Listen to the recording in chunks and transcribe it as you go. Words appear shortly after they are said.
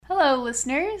Hello,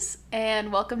 listeners,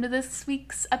 and welcome to this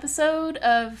week's episode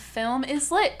of Film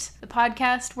is Lit, the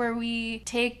podcast where we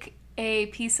take a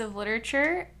piece of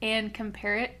literature and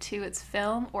compare it to its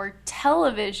film or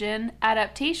television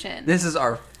adaptation. This is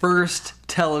our first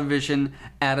television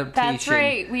adaptation. That's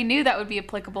right. We knew that would be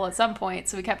applicable at some point,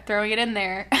 so we kept throwing it in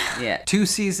there. Yeah. 2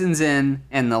 seasons in,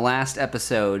 and the last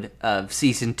episode of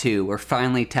season 2, we're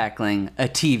finally tackling a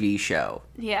TV show.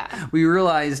 Yeah. We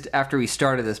realized after we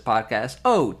started this podcast,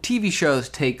 TV shows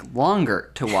take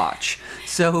longer to watch.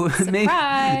 So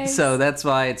Surprise! that's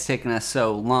why it's taken us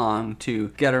so long to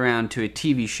get around to a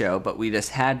TV show, but we just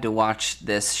had to watch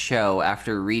this show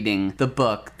after reading the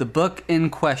book. The book in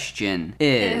question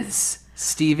is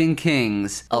Stephen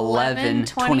King's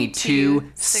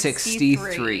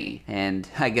 11/22/63. And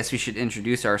I guess we should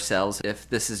introduce ourselves if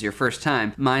this is your first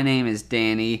time. My name is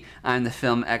Danny. I'm the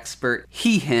film expert.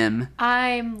 He, him.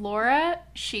 I'm Laura,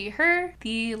 she, her,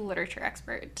 the literature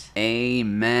expert.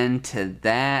 Amen to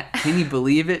that. Can you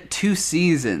believe it? 2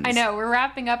 seasons. I know, we're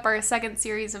wrapping up our second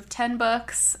series of 10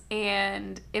 books,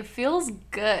 and it feels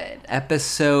good.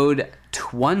 Episode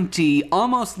 20.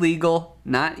 Almost legal.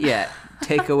 Not yet.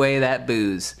 Take away that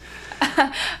booze.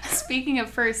 Speaking of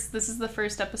first, this is the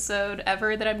first episode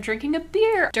ever that I'm drinking a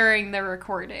beer during the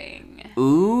recording.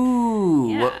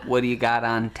 Ooh, Yeah. what do you got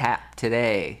on tap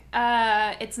today?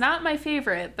 It's not my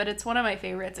favorite, but it's one of my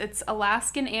favorites. It's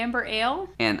Alaskan Amber Ale.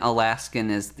 And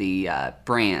Alaskan is the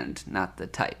brand, not the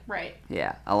type. Right.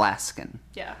 Yeah, Alaskan.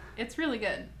 Yeah, it's really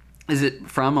good. Is it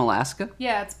from Alaska?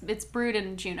 Yeah, it's brewed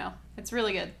in Juneau. It's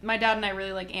really good. My dad and I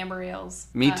really like amber ales.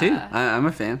 Me too. I'm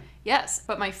a fan. Yes,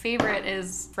 but my favorite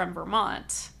is from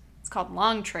Vermont. It's called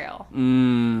Long Trail.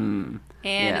 And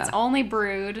It's only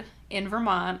brewed in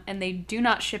Vermont, and they do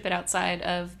not ship it outside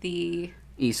of the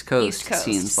East Coast, East Coast.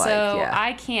 seems like. So Yeah.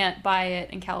 I can't buy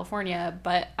it in California,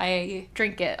 but I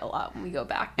drink it a lot when we go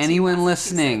back to Anyone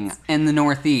listening Massachusetts. in the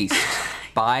Northeast,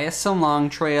 buy us some Long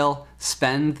Trail,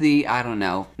 spend the,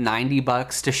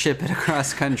 $90 to ship it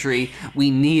across country.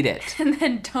 We need it. And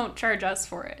then don't charge us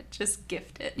for it. Just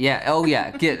gift it. Yeah. Oh,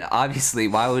 yeah. Obviously,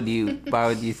 why would you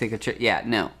think of... Yeah,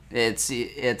 no.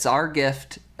 It's our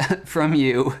gift from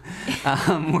you.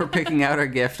 We're picking out our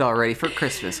gift already for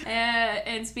Christmas.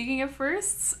 And speaking of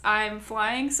firsts, I'm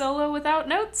flying solo without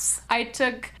notes. I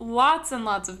took lots and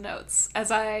lots of notes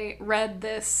as I read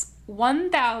this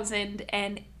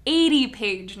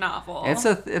 1,080-page novel.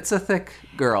 It's a thick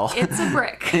girl. It's a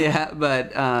brick. Yeah,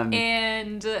 but...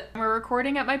 And we're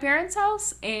recording at my parents'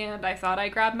 house, and I thought I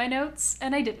grabbed my notes,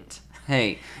 and I didn't.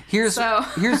 Hey, here's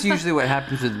usually what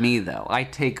happens with me, though. I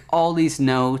take all these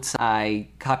notes, I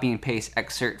copy and paste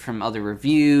excerpt from other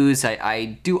reviews,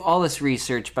 I do all this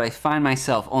research, but I find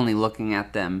myself only looking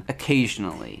at them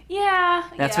occasionally. Yeah.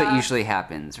 That's what usually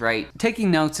happens, right? Taking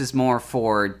notes is more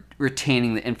for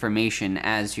retaining the information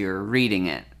as you're reading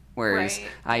it. Whereas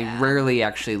I rarely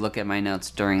actually look at my notes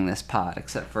during this pod,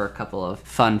 except for a couple of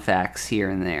fun facts here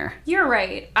and there. You're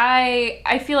right.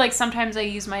 I feel like sometimes I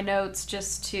use my notes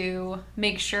just to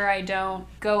make sure I don't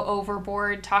go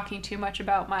overboard talking too much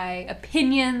about my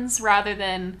opinions rather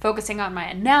than focusing on my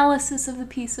analysis of the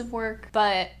piece of work.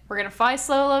 But we're going to fly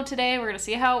solo today. We're going to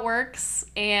see how it works.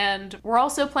 And we're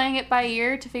also playing it by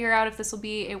ear to figure out if this will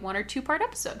be a 1 or 2 part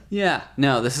episode. Yeah.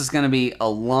 No, this is going to be a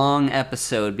long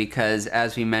episode because,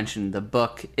 as we mentioned, the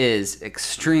book is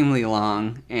extremely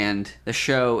long and the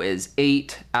show is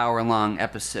 8-hour-long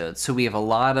episodes. So we have a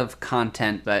lot of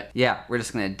content, but yeah, we're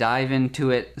just going to dive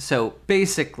into it. So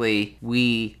basically,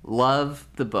 we love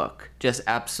the book. Just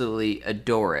absolutely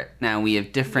adore it. Now, we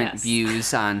have different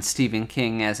views on Stephen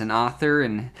King as an author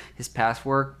and his past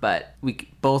work, but we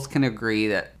both can agree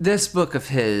that this book of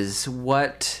his,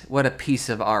 what a piece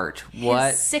of art. His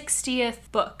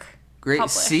 60th book. Great.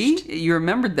 Published. See? You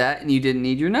remembered that and you didn't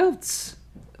need your notes.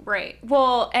 Right.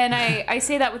 Well, and I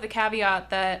say that with the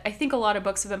caveat that I think a lot of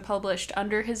books have been published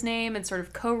under his name and sort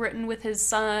of co-written with his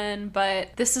son,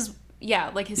 but this is,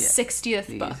 like his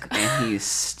 60th book. And he's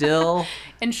still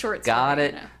in short got story,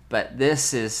 it. But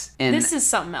this is... This is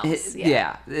something else.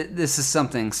 This is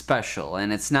something special.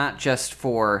 And it's not just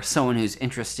for someone who's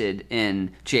interested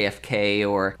in JFK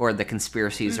or the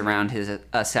conspiracies around his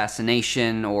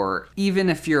assassination, or even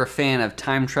if you're a fan of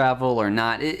time travel or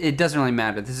not, it doesn't really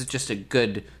matter. This is just a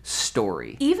good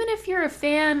story. Even if you're a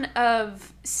fan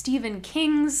of Stephen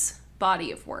King's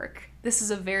body of work, this is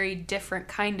a very different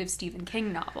kind of Stephen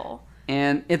King novel.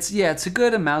 And it's a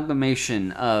good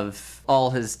amalgamation of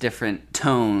all his different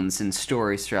tones and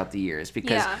stories throughout the years,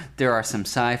 because there are some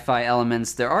sci-fi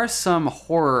elements, there are some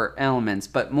horror elements,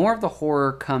 but more of the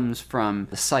horror comes from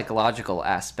the psychological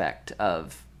aspect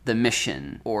of the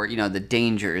mission or, the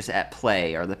dangers at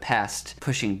play or the past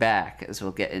pushing back, as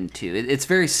we'll get into. It's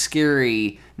very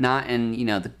scary, not in,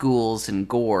 the ghouls and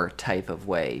gore type of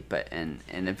way, but in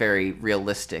a very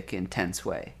realistic, intense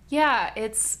way. Yeah,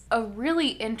 it's a really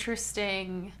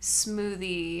interesting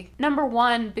smoothie. Number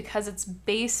one, because it's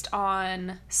based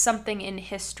on something in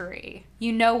history.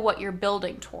 You know what you're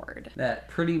building toward. That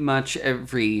pretty much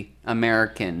every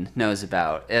American knows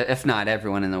about, if not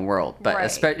everyone in the world. But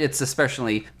right. It's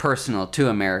especially personal to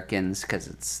Americans because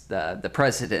it's the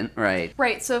president, right?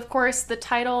 Right, so of course the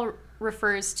title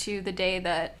refers to the day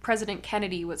that President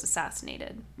Kennedy was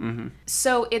assassinated. Mm-hmm.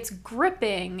 So it's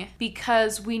gripping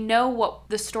because we know what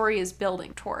the story is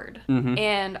building toward. Mm-hmm.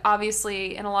 And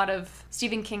obviously, in a lot of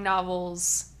Stephen King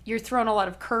novels, you're thrown a lot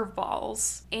of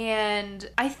curveballs. And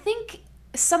I think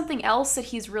something else that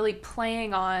he's really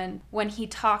playing on when he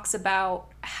talks about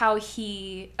how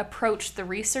he approached the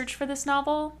research for this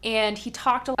novel, and he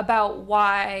talked about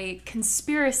why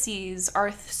conspiracies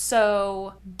are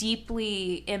so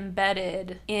deeply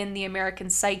embedded in the American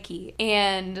psyche,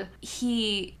 and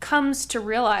he comes to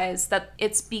realize that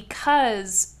it's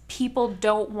because people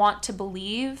don't want to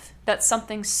believe that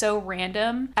something so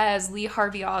random as Lee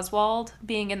Harvey Oswald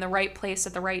being in the right place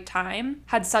at the right time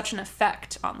had such an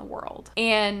effect on the world.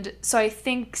 And so I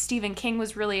think Stephen King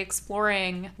was really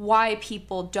exploring why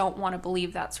people don't want to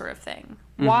believe that sort of thing.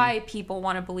 Mm-hmm. Why people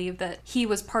want to believe that he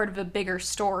was part of a bigger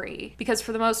story. Because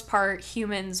for the most part,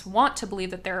 humans want to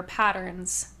believe that there are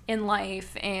patterns in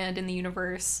life and in the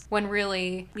universe, when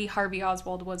really Lee Harvey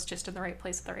Oswald was just in the right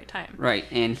place at the right time. Right,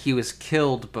 and he was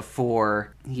killed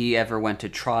before he ever went to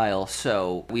trial,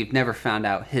 so we've never found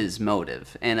out his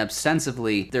motive. And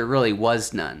ostensibly, there really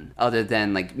was none, other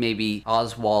than maybe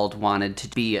Oswald wanted to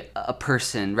be a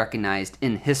person recognized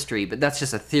in history, but that's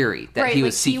just a theory that right, he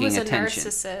was seeking attention. He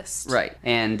was a narcissist. Right,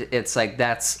 and it's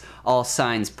that's all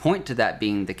signs point to that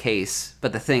being the case,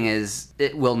 but the thing is,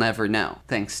 it will never know,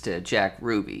 thanks to Jack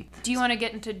Ruby. Do you want to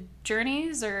get into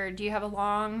journeys, or do you have a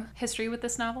long history with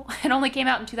this novel? It only came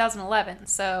out in 2011,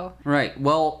 so... Right.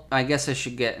 Well, I guess I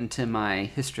should get into my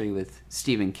history with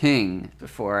Stephen King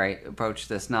before I approach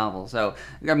this novel. So,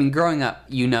 growing up,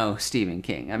 Stephen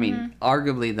King.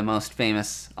 Arguably the most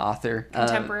famous author.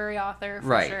 Contemporary author, for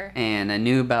right. sure. And I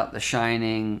knew about The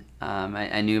Shining.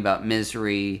 I knew about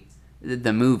Misery,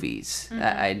 the movies. Mm-hmm.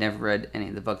 I'd never read any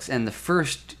of the books. And the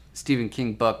first Stephen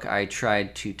King book I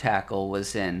tried to tackle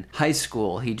was in high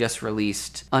school. He just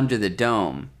released Under the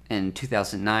Dome in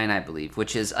 2009, I believe,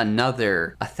 which is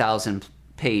another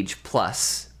 1,000-page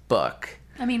plus book.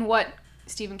 What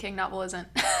Stephen King novel isn't?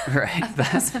 Right.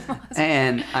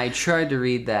 And I tried to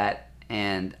read that,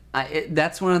 and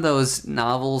that's one of those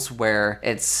novels where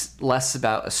it's less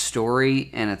about a story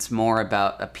and it's more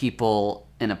about a people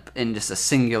in just a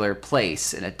singular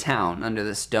place in a town under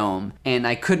this dome, and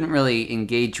I couldn't really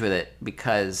engage with it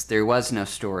because there was no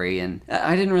story, and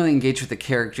I didn't really engage with the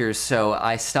characters, so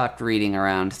I stopped reading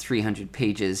around 300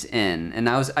 pages in, and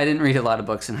I didn't read a lot of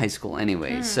books in high school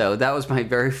anyway, so that was my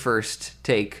very first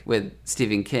take with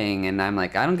Stephen King, and I'm I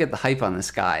don't get the hype on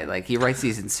this guy. He writes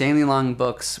these insanely long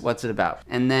books, what's it about?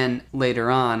 And then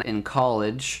later on in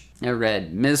college, I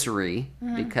read Misery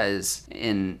because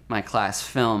in my class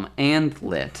film and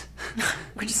lit,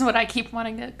 which is what I keep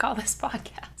wanting to call this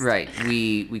podcast. Right,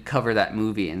 we cover that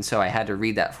movie, and so I had to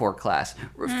read that for class.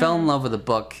 Fell in love with the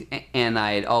book, and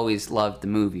I had always loved the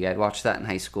movie. I'd watched that in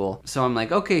high school. So I'm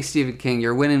okay, Stephen King,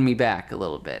 you're winning me back a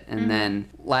little bit. And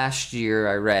then last year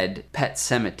I read Pet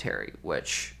Sematary,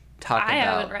 which... I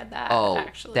haven't read that,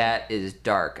 actually. That is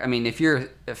dark. If you're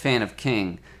a fan of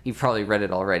King, you've probably read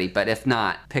it already, but if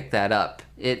not, pick that up.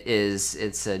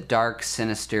 It's a dark,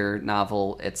 sinister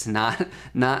novel. It's not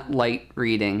light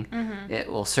reading. Mm-hmm.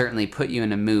 It will certainly put you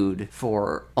in a mood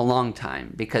for a long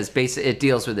time because basically it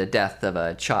deals with the death of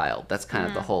a child. That's kind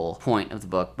of the whole point of the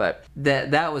book, but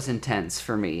that was intense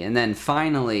for me. And then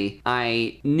finally,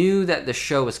 I knew that the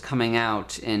show was coming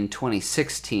out in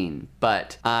 2016,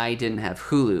 but I didn't have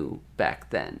Hulu back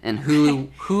then. And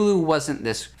Hulu wasn't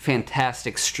this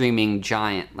fantastic streaming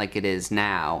giant like it is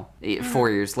now, 4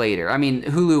 years later.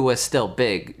 Hulu was still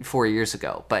big 4 years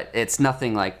ago, but it's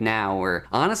nothing like now where,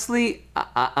 honestly,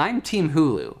 I'm Team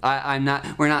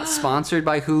Hulu. We're not sponsored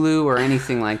by Hulu or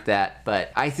anything like that,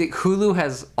 but I think Hulu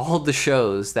has all the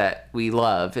shows that we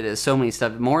love. It has so many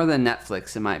stuff, more than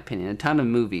Netflix, in my opinion, a ton of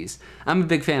movies. I'm a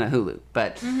big fan of Hulu,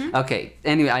 but okay.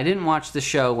 Anyway, I didn't watch the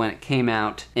show when it came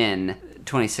out in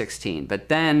 2016, but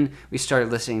then we started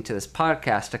listening to this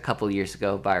podcast a couple years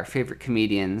ago by our favorite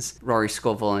comedians, Rory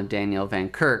Scovel and Daniel Van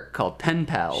Kirk, called Pen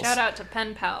Pals. Shout out to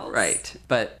Pen Pals. Right,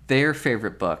 but their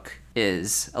favorite book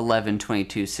is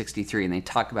 11/22/63, and they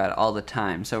talk about it all the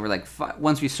time. So we're like,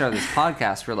 once we started this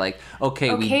podcast, we're like,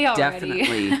 okay, we already.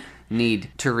 definitely need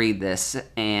to read this,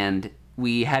 and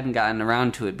we hadn't gotten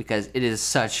around to it because it is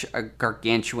such a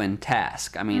gargantuan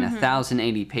task. I mean,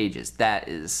 1,080 pages, that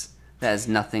is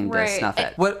nothing to snuff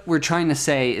at. What we're trying to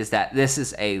say is that this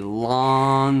is a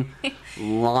long,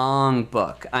 long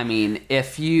book. I mean,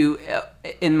 if you,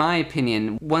 in my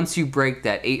opinion, once you break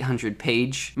that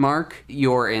 800-page mark,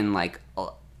 you're in like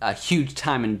a huge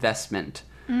time investment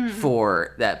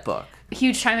for that book.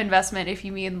 Huge time investment if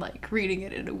you mean like reading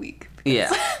it in a week.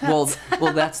 Yeah. Well,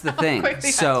 that's the thing.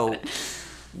 So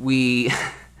we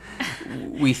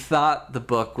thought the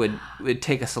book would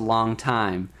take us a long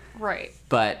time. Right.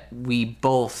 But we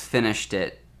both finished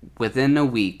it within a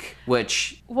week,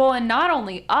 which... Well, and not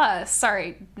only us.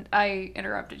 Sorry, I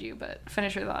interrupted you, but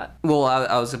finish your thought. Well,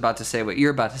 I was about to say what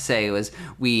you're about to say was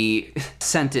we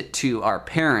sent it to our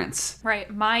parents.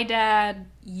 Right. My dad,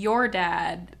 your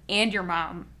dad, and your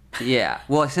mom. Yeah.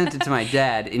 Well, I sent it to my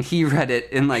dad, and he read it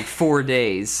in like 4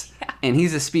 days. Yeah. And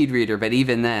he's a speed reader, but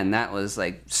even then, that was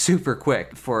like super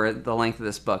quick for the length of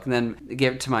this book. And then I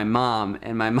gave it to my mom,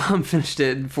 and my mom finished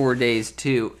it in 4 days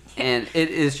too. And it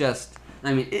is just,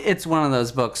 I mean, it's one of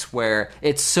those books where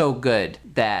it's so good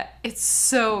that it's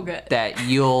so good that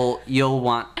you'll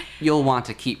want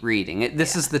to keep reading.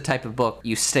 This is the type of book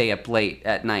you stay up late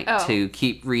at night to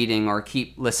keep reading or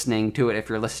keep listening to it if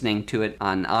you're listening to it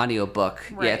on audiobook.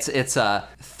 Right. Yeah, it's a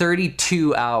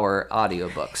 32-hour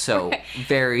audiobook. So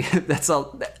very that's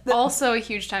all also a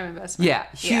huge time investment. Yeah,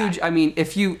 huge. Yeah. I mean,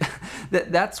 if you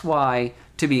that's why,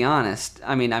 to be honest,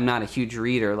 I mean, I'm not a huge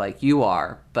reader like you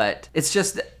are, but it's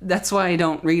just, that's why I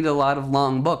don't read a lot of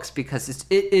long books, because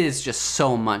it is just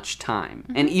so much time.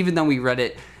 And even though we read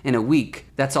it in a week,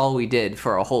 that's all we did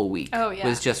for a whole week. Oh, yeah.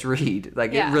 Was just read.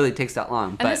 Like, it really takes that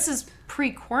long. And this is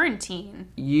pre-quarantine.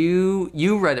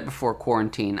 You read it before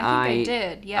quarantine. I think I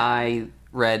did, yeah. I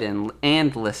read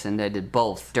and listened. I did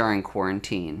both during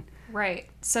quarantine. Right.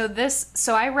 So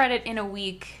I read it in a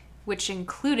week, which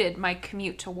included my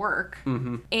commute to work,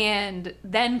 and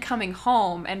then coming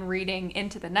home and reading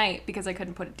into the night because I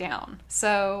couldn't put it down.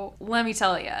 So let me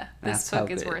tell you, this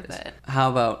book is worth it. How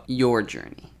about your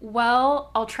journey? Well,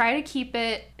 I'll try to keep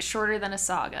it shorter than a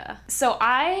saga. So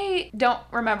I don't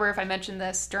remember if I mentioned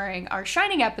this during our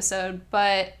Shining episode,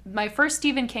 but my first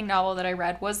Stephen King novel that I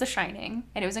read was The Shining,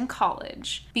 and it was in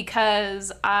college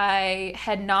because I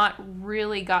had not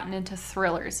really gotten into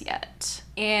thrillers yet.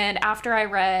 And after I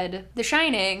read The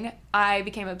Shining, I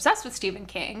became obsessed with Stephen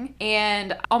King,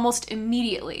 and almost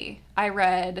immediately I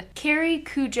read Carrie,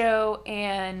 Cujo,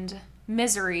 and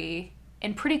Misery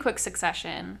in pretty quick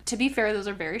succession. To be fair, those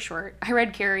are very short. I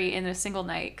read Carrie in a single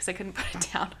night because I couldn't put it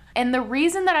down. And the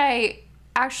reason that I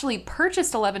actually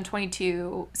purchased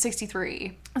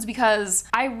 11/22/63 is because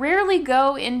I rarely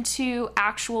go into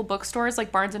actual bookstores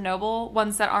like Barnes & Noble,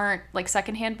 ones that aren't like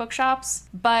secondhand bookshops.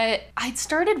 But I'd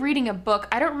started reading a book,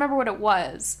 I don't remember what it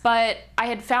was, but I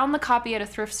had found the copy at a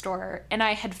thrift store, and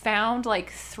I had found like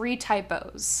 3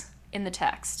 typos in the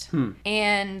text.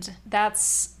 And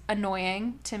that's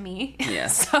annoying to me. Yeah.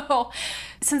 So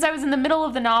since I was in the middle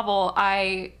of the novel,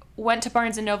 I went to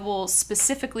Barnes & Noble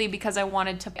specifically because I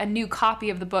wanted a new copy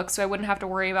of the book so I wouldn't have to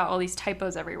worry about all these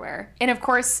typos everywhere. And of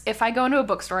course, if I go into a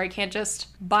bookstore, I can't just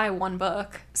buy one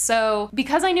book. So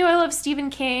because I knew I loved Stephen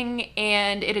King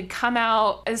and it had come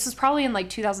out, this was probably in like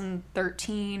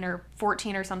 2013 or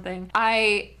 14 or something,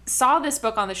 I saw this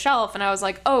book on the shelf and I was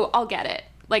like, oh, I'll get it.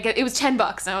 Like, it was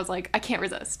 $10 and I was like, I can't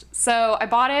resist. So I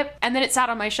bought it, and then it sat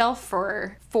on my shelf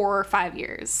for 4 or 5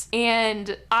 years.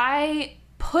 And I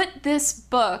put this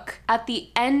book at the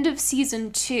end of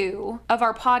season 2 of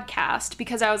our podcast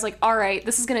because I was like, all right,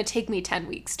 this is going to take me 10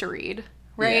 weeks to read,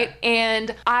 right? Yeah.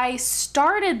 And I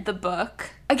started the book,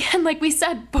 again, like we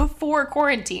said, before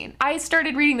quarantine. I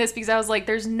started reading this because I was like,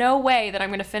 there's no way that I'm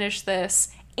going to finish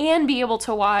this and be able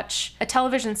to watch a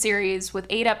television series with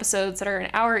 8 episodes that are an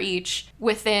hour each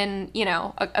within,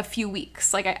 a few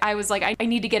weeks. Like, I was like, I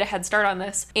need to get a head start on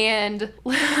this. And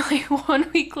literally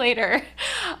 1 week later,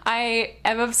 I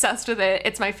am obsessed with it.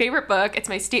 It's my favorite book. It's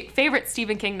my favorite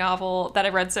Stephen King novel that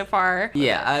I've read so far.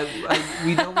 Yeah,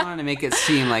 we don't want to make it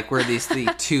seem like we're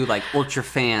the 2 like ultra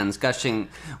fans gushing.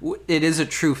 It is a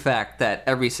true fact that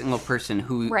every single person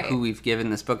who we've given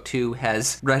this book to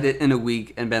has read it in a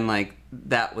week and been like,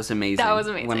 that was amazing. That was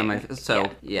amazing.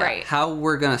 Right. How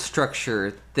we're going to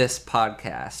structure this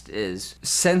podcast is,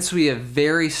 since we have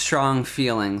very strong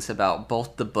feelings about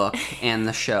both the book and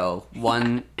the show,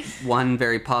 one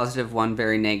very positive, one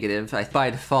very negative.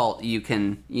 By default, you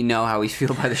know how we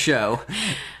feel by the show.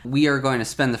 We are going to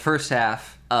spend the first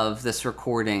half of this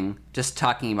recording just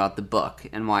talking about the book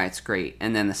and why it's great,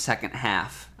 and then the second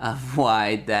half of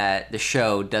why that the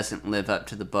show doesn't live up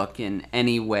to the book in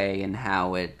any way and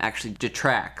how it actually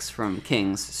detracts from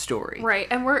King's story. Right,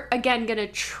 and we're, again, going to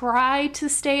try to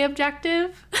stay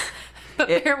objective. But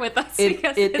bear with us.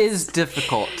 It is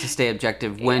difficult to stay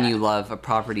objective when you love a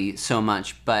property so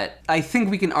much, but I think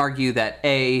we can argue that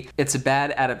A, it's a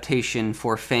bad adaptation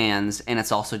for fans, and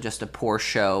it's also just a poor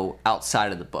show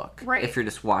outside of the book. Right. If you're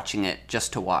just watching it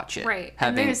just to watch it. Right.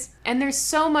 And there's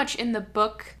so much in the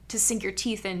book to sink your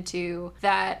teeth into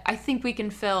that I think we can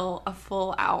fill a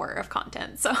full hour of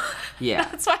content. So yeah,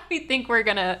 that's why we think we're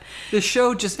gonna. The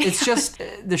show the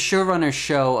showrunners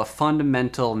show a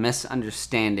fundamental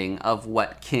misunderstanding of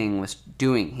what King was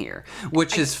doing here,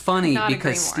 which is funny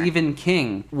because Stephen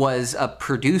King was a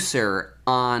producer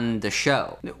on the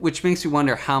show, which makes me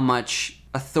wonder how much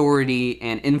authority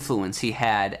and influence he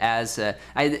had as a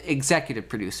executive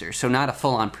producer, so not a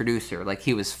full-on producer. Like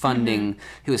he was funding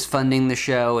the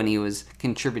show and he was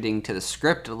contributing to the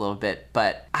script a little bit.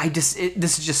 But this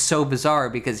is just so bizarre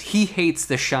because he hates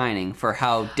The Shining for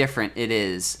how different it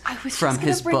is from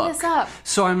his book.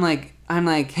 So I'm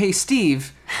like, hey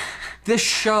Steve, this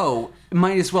show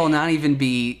might as well not even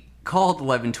be called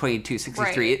 11/22/63.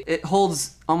 Right. It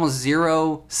holds almost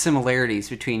zero similarities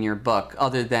between your book,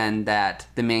 other than that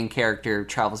the main character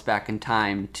travels back in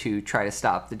time to try to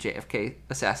stop the JFK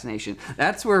assassination.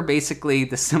 That's where basically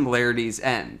the similarities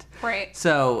end. Right.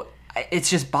 So it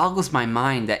just boggles my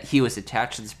mind that he was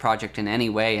attached to this project in any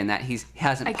way and that he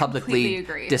hasn't publicly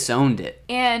disowned it.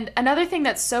 And another thing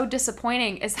that's so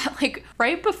disappointing is that, like,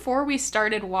 right before we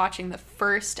started watching the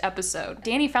first episode,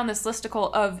 Danny found this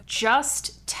listicle of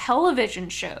just television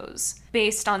shows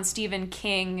based on Stephen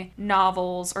King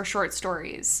novels or short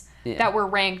stories that were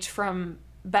ranked from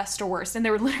best to worst, and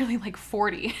there were literally like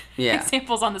 40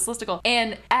 examples on this listicle.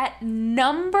 And at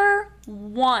number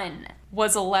 1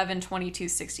 was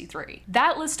 11/22/63.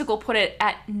 That listicle put it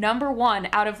at number 1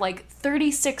 out of like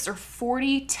 36 or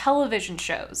 40 television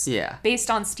shows based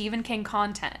on Stephen King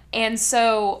content. And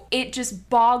so it just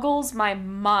boggles my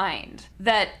mind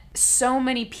that so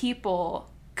many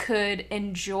people could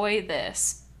enjoy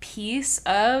this piece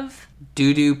of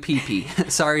doo-doo pee-pee.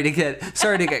 Sorry to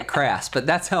get crass, but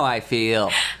that's how I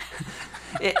feel.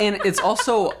 And it's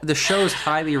also, the show's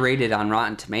highly rated on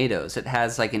Rotten Tomatoes. It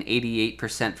has like an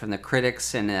 88% from the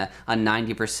critics and a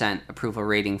 90% approval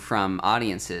rating from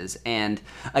audiences. And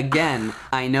again,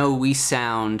 I know we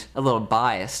sound a little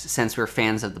biased since we're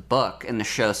fans of the book and the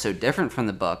show's so different from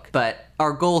the book, but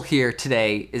our goal here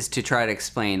today is to try to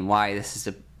explain why this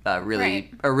is a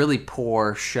really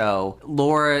poor show.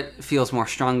 Laura feels more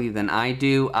strongly than I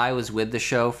do. I was with the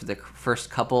show for the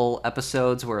first couple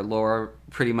episodes where Laura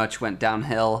pretty much went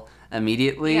downhill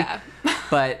immediately. Yeah.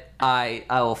 But I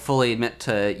will fully admit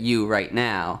to you right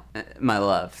now, my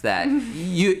love, that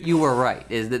you were right,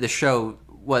 is that the show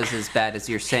was as bad as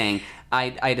you're saying.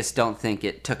 I just don't think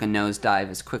it took a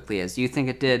nosedive as quickly as you think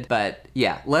it did. But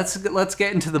yeah, let's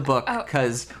get into the book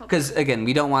because again,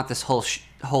 we don't want this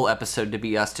whole episode to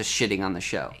be us just shitting on the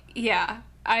show. Yeah,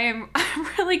 I'm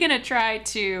really gonna try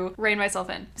to rein myself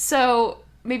in. So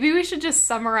maybe we should just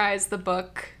summarize the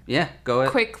book. Yeah, go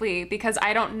ahead. Quickly, because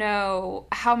I don't know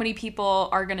how many people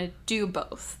are gonna do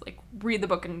both, like read the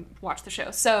book and watch the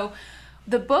show. So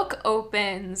the book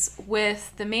opens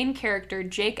with the main character,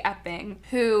 Jake Epping,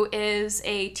 who is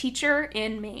a teacher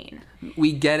in Maine.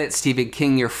 We get it, Stephen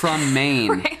King. You're from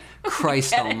Maine. Right.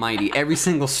 Christ almighty. Every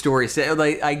single story.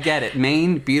 Like, I get it.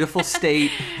 Maine, beautiful state.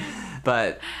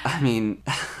 But, I mean,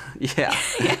 yeah.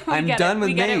 I'm done with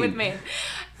Maine. We get it with Maine.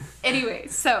 Anyway,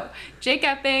 so Jake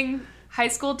Epping, high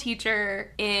school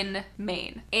teacher in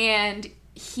Maine. And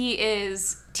he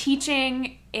is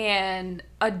teaching an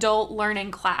adult learning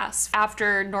class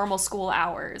after normal school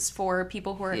hours for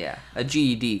people who are... Yeah, a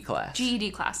GED class.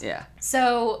 GED class. Yeah.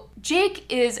 So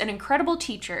Jake is an incredible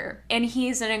teacher, and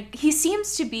he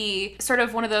seems to be sort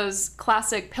of one of those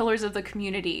classic pillars of the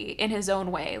community in his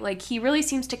own way. Like, he really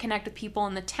seems to connect with people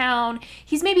in the town.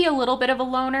 He's maybe a little bit of a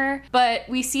loner, but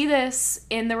we see this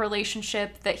in the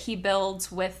relationship that he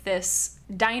builds with this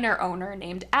diner owner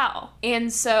named Al.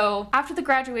 And so after the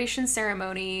graduation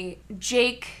ceremony,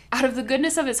 Jake, out of the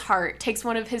goodness of his heart, takes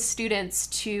one of his students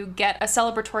to get a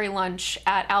celebratory lunch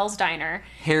at Al's diner.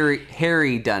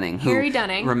 Harry Dunning. Harry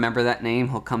Dunning. Remember that name?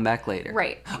 He'll come back later.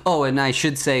 Right. Oh, and we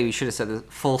should have said the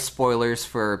full spoilers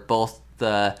for both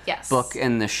the book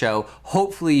and the show.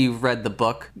 Hopefully you've read the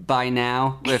book by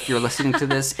now if you're listening to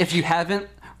this. If you haven't,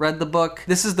 read the book,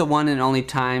 this is the one and only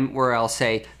time where I'll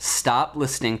say, stop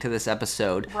listening to this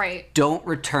episode. Right. Don't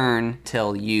return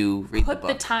till you read the book. Put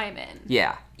the time in.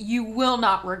 Yeah. You will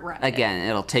not regret it. Again,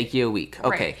 it'll take you a week.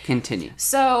 Okay, Right. continue.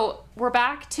 So we're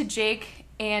back to Jake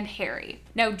and Harry.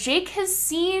 Now, Jake has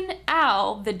seen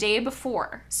Al the day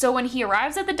before. So when he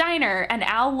arrives at the diner and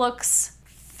Al looks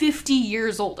 50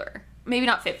 years older, maybe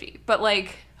not 50, but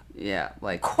like Yeah,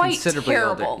 like quite considerably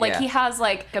terrible. older. Like yeah. he has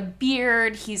like a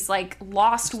beard, he's like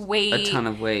lost weight. A ton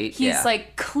of weight, He's yeah.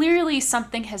 like clearly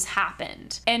something has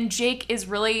happened. And Jake is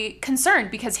really concerned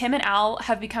because him and Al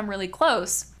have become really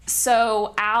close.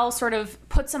 So Al sort of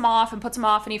puts him off,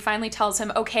 and he finally tells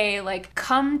him, okay, like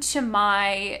come to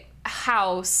my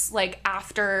house like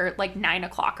after like 9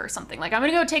 o'clock or something. Like I'm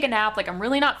gonna go take a nap, like I'm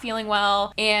really not feeling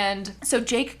well. And so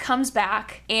Jake comes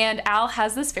back and Al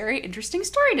has this very interesting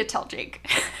story to tell Jake.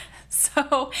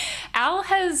 So Al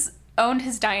has owned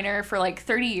his diner for like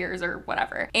 30 years or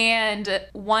whatever. And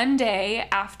one day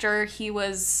after he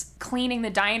was cleaning the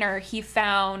diner, he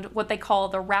found what they call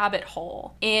the rabbit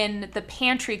hole in the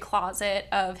pantry closet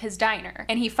of his diner.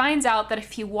 And he finds out that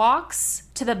if he walks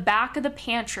to the back of the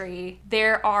pantry,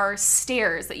 there are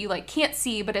stairs that you like can't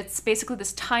see, but it's basically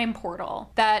this time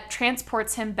portal that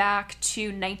transports him back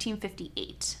to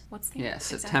 1958. What's the Yeah,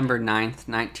 exact September 9th,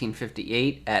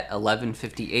 1958 at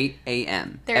 11:58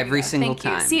 a.m. There you Every go. single Thank you.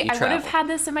 time. See, you I would have travel. had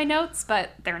this in my notes,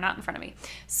 but they're not in front of me.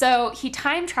 So he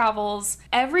time travels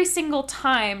every single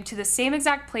time to the same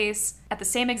exact place at the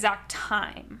same exact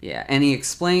time. Yeah, and he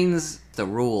explains the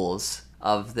rules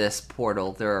of this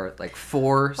portal. There are like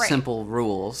 4 Right. simple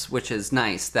rules, which is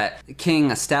nice. That the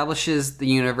king establishes the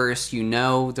universe, you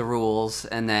know the rules,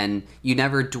 and then you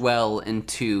never dwell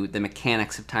into the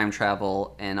mechanics of time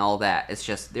travel and all that. It's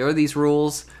just, there are these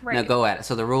rules, now Right. go at it.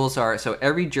 So the rules are, so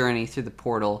every journey through the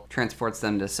portal transports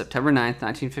them to September 9th,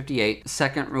 1958.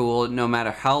 Second rule, no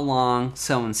matter how long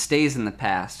someone stays in the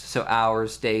past, so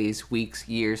hours, days, weeks,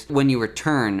 years, when you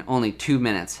return, only 2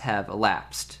 minutes have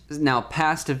elapsed. Now,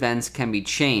 past events can be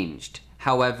changed.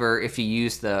 However, if you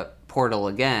use the portal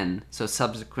again, so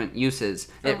subsequent uses,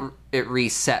 it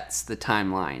resets the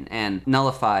timeline and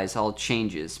nullifies all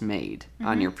changes made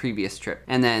on your previous trip.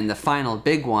 And then the final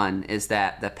big one is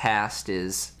that the past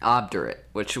is obdurate,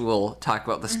 which we'll talk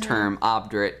about this term.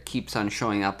 Obdurate keeps on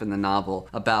showing up in the novel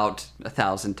about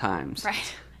 1,000 times.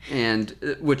 Right. And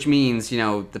which means, you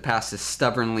know, the past is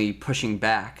stubbornly pushing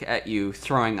back at you,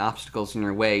 throwing obstacles in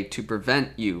your way to prevent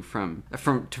you from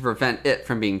to prevent it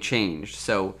from being changed.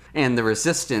 So, and the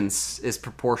resistance is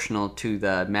proportional to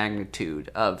the magnitude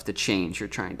of the change you're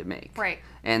trying to make. Right.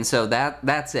 And so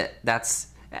that's it. That's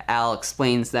Al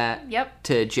explains that Yep.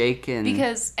 to Jake,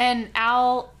 and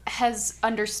Al has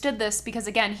understood this because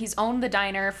again he's owned the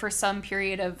diner for some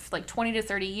period of like 20 to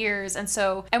 30 years,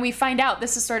 and we find out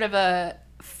this is sort of a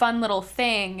fun little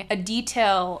thing, a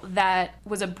detail that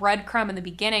was a breadcrumb in the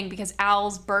beginning, because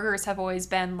Al's burgers have always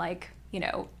been like, you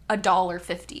know,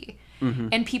 $1.50.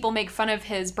 And people make fun of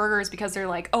his burgers because they're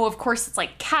like, oh, of course it's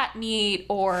like cat meat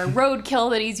or roadkill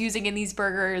that he's using in these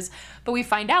burgers. But we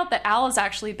find out that Al has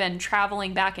actually been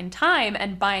traveling back in time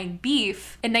and buying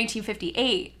beef in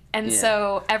 1958. And Yeah.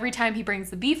 so every time he brings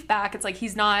the beef back, it's like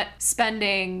he's not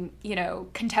spending, you know,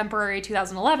 contemporary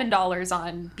 2011 dollars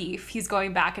on beef. He's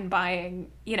going back and buying,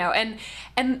 you know, and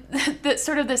the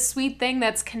sort of this sweet thing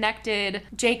that's connected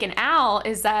Jake and Al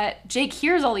is that Jake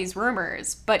hears all these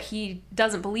rumors, but he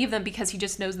doesn't believe them because he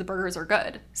just knows the burgers are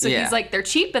good. So Yeah. he's like, they're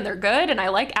cheap and they're good, and I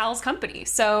like Al's company.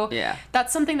 So Yeah.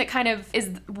 that's something that kind of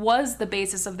was the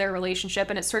basis of their relationship,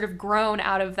 and it's sort of grown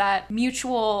out of that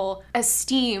mutual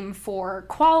esteem for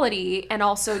quality and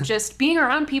also just being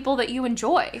around people that you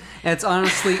enjoy. it's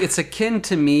honestly, it's akin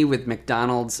to me with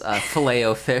McDonald's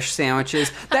Filet-O-Fish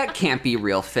sandwiches. That can't be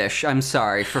real fish. I'm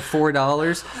sorry, for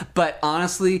 $4. But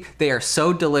honestly, they are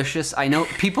so delicious. I know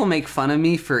people make fun of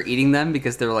me for eating them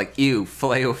because they're like, ew,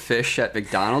 Filet-O-Fish at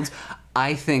McDonald's.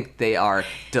 I think they are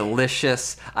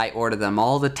delicious. I order them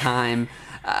all the time.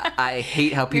 I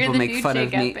hate how people the make new fun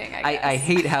of Jake me. Epping, I I guess.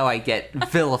 hate how I get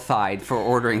vilified for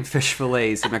ordering fish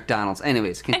fillets at McDonald's.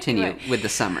 Anyways, continue Anyway. with the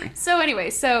summary. So anyway,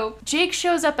 so Jake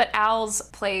shows up at Al's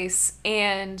place,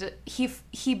 and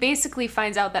he basically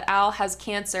finds out that Al has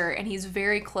cancer and he's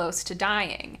very close to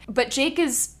dying. But Jake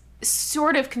is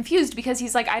sort of confused because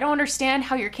he's like, I don't understand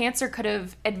how your cancer could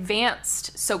have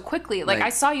advanced so quickly. Like I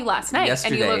saw you last night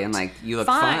yesterday, and you look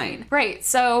fine. Right.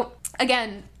 So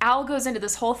again, Al goes into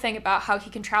this whole thing about how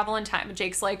he can travel in time, and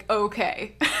Jake's like,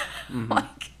 okay.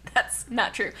 Like, That's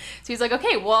not true. So he's like,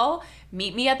 okay, well,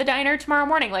 meet me at the diner tomorrow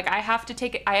morning. Like, I have to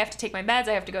take my meds.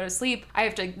 I have to go to sleep. I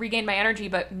have to regain my energy,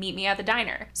 but meet me at the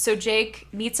diner. So Jake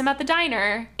meets him at the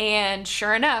diner, and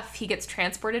sure enough, he gets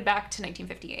transported back to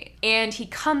 1958. And he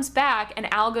comes back,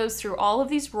 and Al goes through all of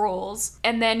these rules,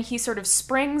 and then he sort of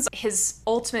springs his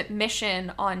ultimate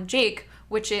mission on Jake,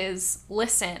 which is,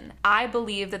 listen, I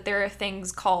believe that there are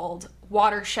things called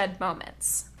watershed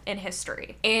moments in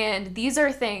history. And these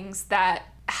are things that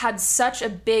had such a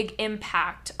big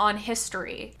impact on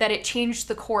history that it changed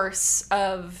the course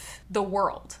of the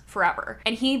world forever.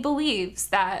 And he believes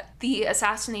that the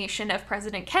assassination of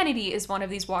President Kennedy is one of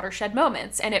these watershed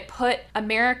moments, and it put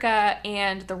America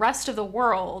and the rest of the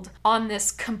world on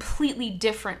this completely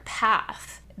different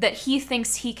path that he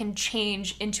thinks he can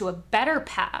change into a better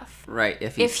path. Right.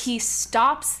 If he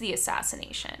stops the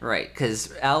assassination. Right,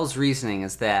 because Al's reasoning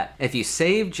is that if you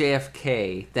save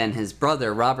JFK, then his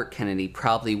brother, Robert Kennedy,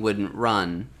 probably wouldn't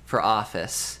run for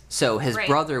office. So his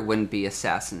brother wouldn't be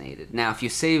assassinated. Now, if you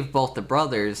save both the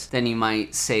brothers, then you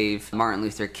might save Martin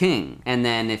Luther King, and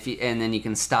then you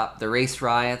can stop the race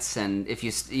riots. And if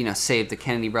you save the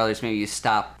Kennedy brothers, maybe you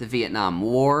stop the Vietnam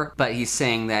War. But he's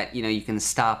saying that you can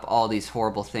stop all these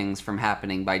horrible things from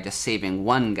happening by just saving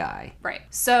one guy. Right.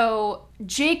 So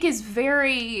Jake is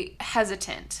very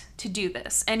hesitant to do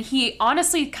this, and he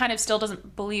honestly kind of still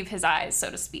doesn't believe his eyes,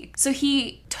 so to speak. So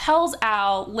he tells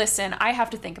Al, listen, I have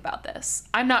to think about this.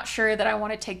 I'm not sure that I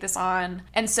want to take this on.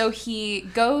 And so he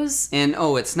goes... And,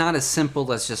 it's not as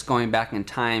simple as just going back in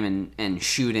time and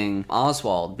shooting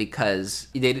Oswald, because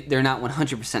they're not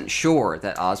 100% sure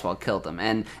that Oswald killed him.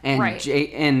 And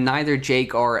neither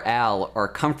Jake or Al are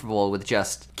comfortable with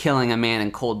just killing a man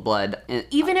in cold blood.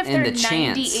 Even if they're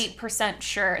 98%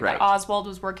 sure that Oswald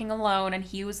was working alone and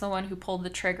he was the one who pulled the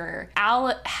trigger,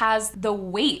 Al has the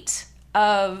weight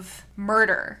of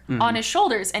murder on his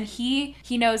shoulders, and he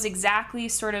knows exactly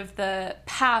sort of the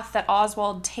path that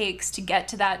Oswald takes to get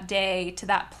to that day, to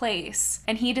that place.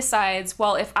 And he decides,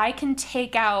 well, if I can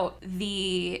take out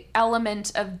the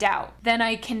element of doubt, then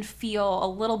I can feel a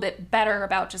little bit better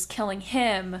about just killing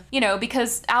him,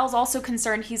 because Al's also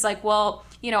concerned. He's like, well,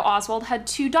 Oswald had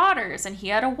 2 daughters, and he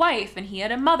had a wife, and he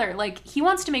had a mother. Like, he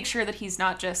wants to make sure that he's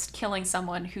not just killing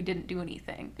someone who didn't do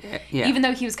anything. Yeah. Even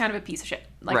though he was kind of a piece of shit.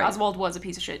 Like, Oswald was a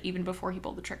piece of shit even before he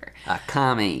pulled the trigger. A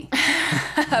commie.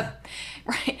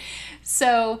 Right.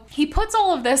 So he puts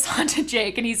all of this onto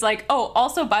Jake, and he's like, oh,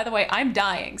 also, by the way, I'm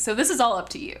dying, so this is all up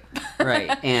to you.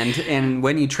 Right. And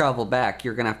when you travel back,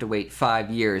 you're going to have to wait 5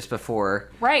 years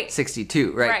before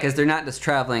 62, right? Because they're not just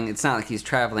traveling, it's not like he's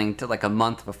traveling to like a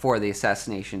month before the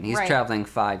assassination. He's traveling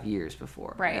 5 years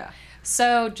before. Right. Yeah.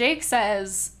 So Jake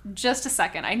says, just a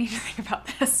second, I need to think about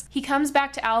this. He comes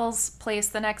back to Al's place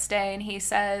the next day, and he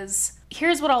says,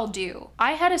 here's what I'll do.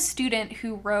 I had a student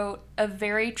who wrote a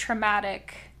very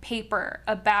traumatic paper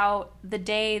about the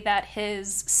day that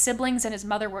his siblings and his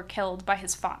mother were killed by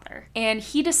his father. And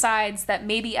he decides that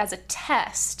maybe as a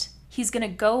test, he's going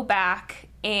to go back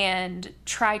and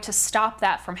try to stop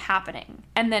that from happening,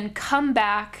 and then come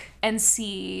back and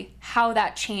see how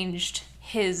that changed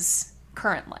his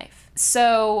current life.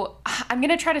 So I'm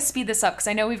going to try to speed this up because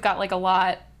I know we've got like a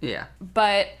lot. Yeah.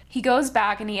 But he goes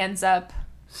back and he ends up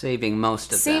saving most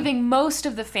of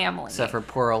the family. Except for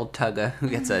poor old Tugga, who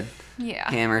gets a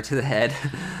hammer to the head.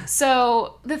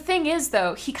 So the thing is,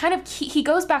 though, he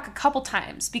goes back a couple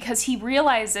times because he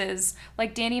realizes,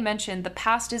 like Danny mentioned, the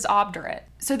past is obdurate.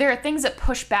 So there are things that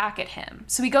push back at him.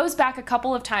 So he goes back a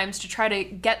couple of times to try to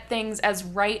get things as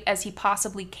right as he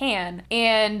possibly can.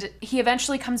 And he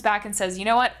eventually comes back and says, you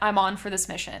know what? I'm on for this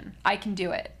mission. I can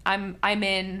do it. I'm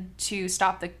in to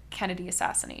stop the Kennedy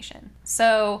assassination.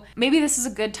 So maybe this is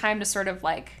a good time to sort of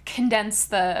like condense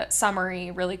the summary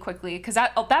really quickly, because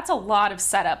that's a lot of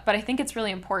setup, but I think it's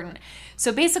really important.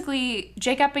 So basically,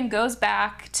 Jake Epping goes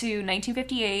back to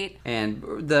 1958. And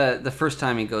the first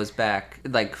time he goes back,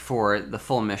 like for the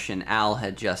full mission, Al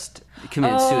had just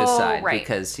committed suicide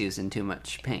because he was in too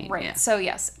much pain. Right. Yeah. So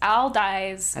yes, Al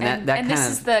dies, and this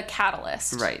is the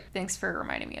catalyst. Right. Thanks for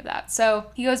reminding me of that.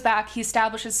 So he goes back, he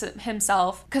establishes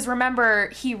himself, because remember,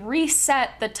 he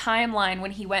reset the timeline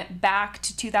when he went back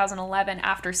to 2011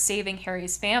 after saving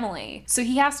Harry's family. So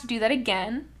he has to do that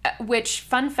again, which,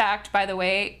 fun fact, by the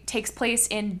way, takes place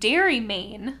in Derry,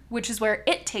 Maine, which is where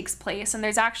It takes place. And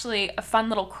there's actually a fun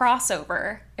little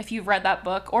crossover if you've read that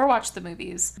book or watched the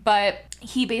movies. But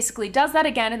he basically does that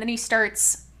again, and then he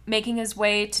starts making his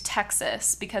way to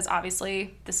Texas, because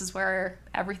obviously this is where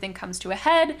everything comes to a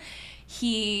head.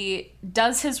 He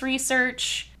does his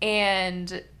research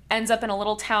and ends up in a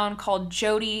little town called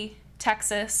Jody,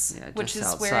 Texas, which is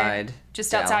outside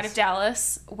just outside of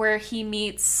Dallas, where he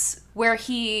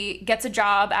gets a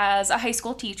job as a high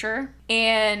school teacher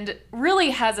and really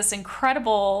has this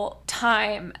incredible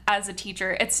time as a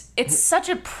teacher. It's such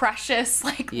a precious,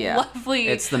 lovely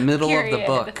It's the middle period. of the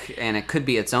book, and it could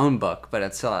be its own book, but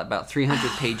it's about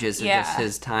 300 pages of just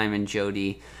his time in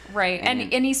Jody. Right.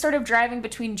 And he's sort of driving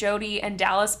between Jody and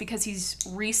Dallas because he's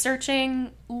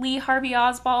researching Lee Harvey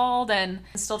Oswald and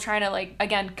still trying to,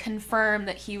 again, confirm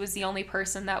that he was the only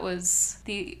person that was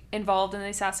involved in the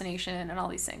assassination and all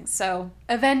these things. So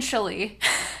eventually...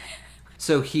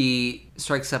 So he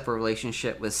strikes up a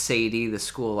relationship with Sadie, the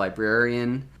school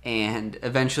librarian, and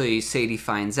eventually Sadie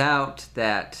finds out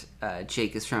that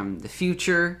Jake is from the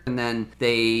future, and then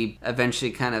they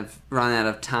eventually kind of run out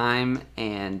of time,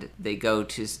 and they go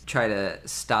to try to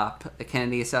stop the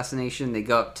Kennedy assassination. They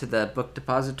go up to the book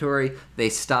depository, they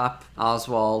stop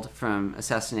Oswald from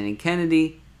assassinating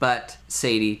Kennedy, but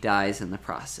Sadie dies in the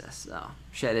process, so...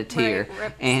 shed a tear.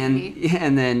 Right,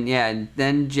 and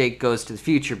then Jake goes to the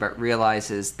future but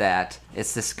realizes that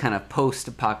it's this kind of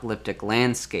post-apocalyptic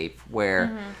landscape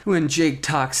where when Jake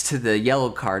talks to the yellow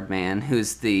card man,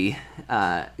 who's the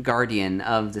guardian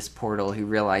of this portal, he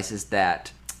realizes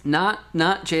that not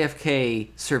JFK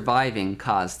surviving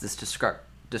caused this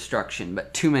destruction,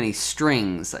 but too many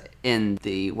strings in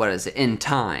in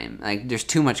time. There's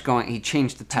too much going. He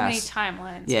changed the past. Too many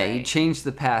timelines. Yeah, right? He changed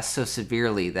the past so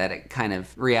severely that it kind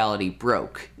of reality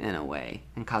broke in a way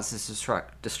and caused this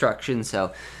destruction.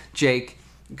 So Jake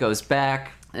goes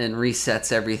back and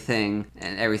resets everything,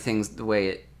 and everything's the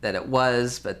way that it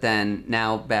was. But then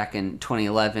now back in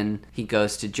 2011, he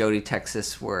goes to Jody,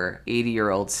 Texas, where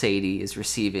 80-year-old Sadie is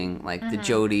receiving the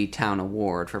Jody Town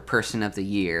Award for Person of the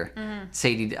Year.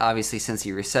 Sadie, obviously, since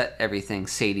he reset everything,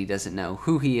 Sadie doesn't know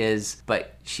who he is,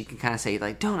 but she can kind of say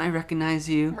don't I recognize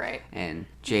you? Right. And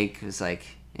Jake was like,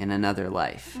 in another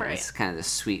life. Right. It's kind of this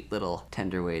sweet little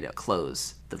tender way to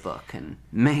close the book. And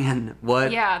man,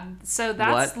 what? Yeah. So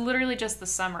that's literally just the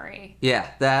summary. Yeah,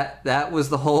 that was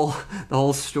the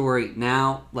whole story.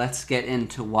 Now let's get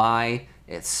into why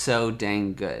it's so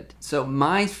dang good. So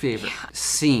my favorite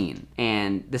scene,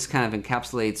 and this kind of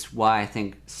encapsulates why I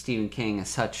think Stephen King is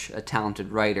such a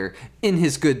talented writer in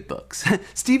his good books.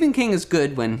 Stephen King is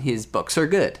good when his books are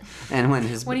good, and when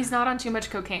he's not on too much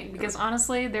cocaine, because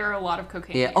honestly, there are a lot of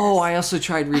cocaine. Yeah. Oh, I also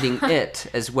tried reading It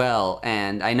as well,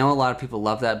 and I know a lot of people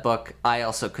love that book. I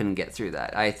also couldn't get through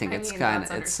that. I think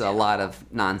it's a lot of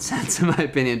nonsense in my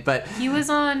opinion. But he was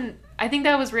on. I think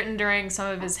that was written during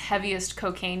some of his heaviest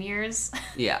cocaine years.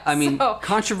 Yeah, I mean,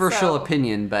 controversial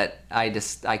opinion, but I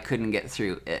couldn't get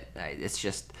through it.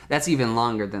 That's even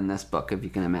longer than this book, if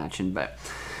you can imagine. But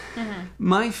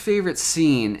my favorite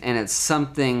scene, and it's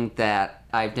something that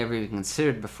I've never even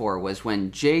considered before, was when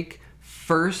Jake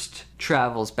first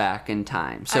travels back in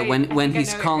time. So when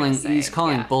he's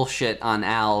calling bullshit on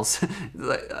Al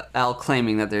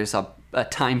claiming that there's a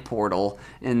time portal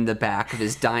in the back of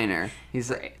his diner.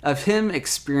 He's of him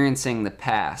experiencing the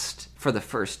past for the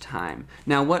first time.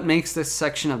 Now, what makes this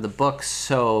section of the book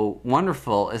so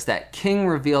wonderful is that King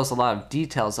reveals a lot of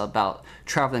details about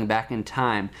traveling back in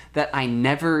time that I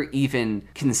never even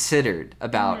considered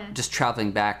about just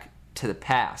traveling back to the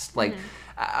past.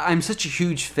 I'm such a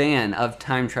huge fan of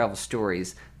time travel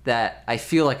stories that I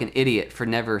feel like an idiot for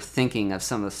never thinking of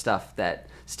some of the stuff that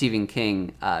Stephen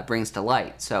King brings to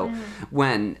light. So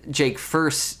when Jake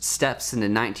first steps into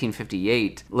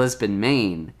 1958, Lisbon,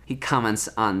 Maine, he comments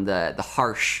on the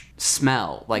harsh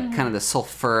smell, kind of the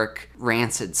sulfuric,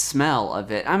 rancid smell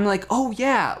of it. I'm like, oh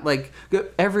yeah,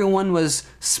 everyone was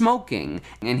smoking.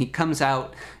 And he comes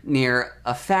out near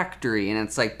a factory, and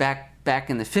it's back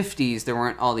in the 50s, there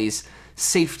weren't all these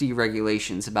safety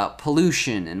regulations about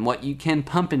pollution and what you can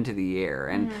pump into the air,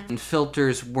 and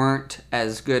filters weren't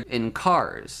as good in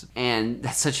cars. And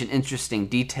that's such an interesting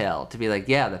detail to be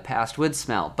the past would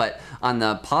smell. But on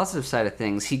the positive side of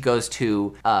things, he goes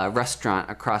to a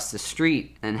restaurant across the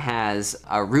street and has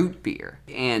a root beer,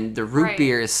 and the root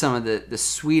beer is some of the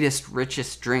sweetest,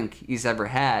 richest drink he's ever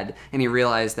had, and he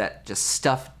realized that just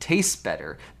stuff tastes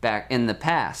better back in the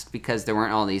past because there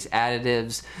weren't all these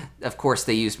additives. Of course,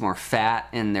 they used more fat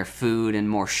in their food and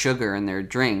more sugar in their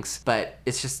drinks, but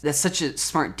that's such a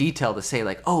smart detail to say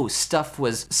stuff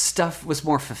was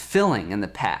more fulfilling in the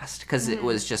past because it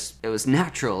was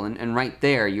natural, and right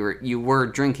there you were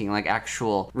drinking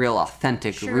actual real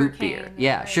authentic root beer.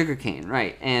 Yeah, sugarcane,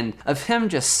 right. And of him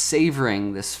just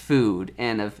savoring this food,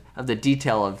 and of the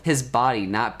detail of his body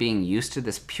not being used to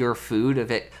this pure food of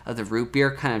the root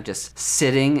beer kind of just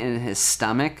sitting in his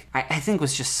stomach, I think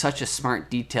was just such a smart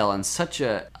detail and such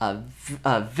a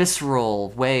visceral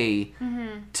way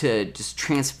to just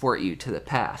transport you to the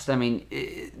past. I mean,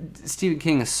 Stephen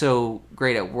King is so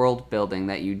great at world building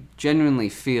that you genuinely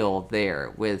feel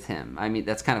there with him. I mean,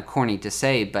 that's kind of corny to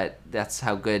say, but that's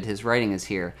how good his writing is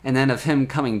here. And then of him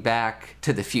coming back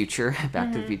to the future, to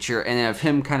the future, and then of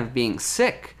him kind of being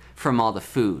sick from all the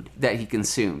food that he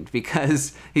consumed,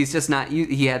 because he's just not,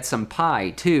 he had some pie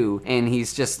too, and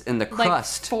he's just in the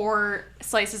crust. Like 4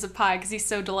 slices of pie because he's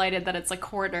so delighted that it's a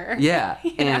quarter. Yeah,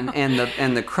 and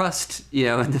the crust,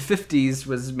 in the 50s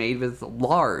was made with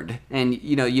lard, and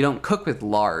you don't cook with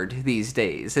lard these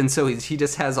days, and so he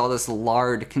just has all this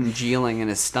lard congealing in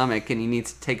his stomach, and he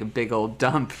needs to take a big old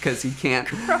dump because he can't.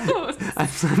 Gross.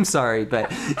 I'm sorry, but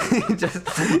I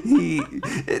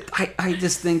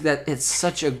just think that it's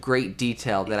such a great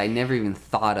detail that I never even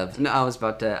thought of. No, I was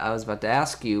about to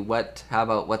ask you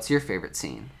what's your favorite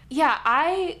scene? Yeah,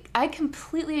 I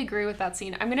completely agree with that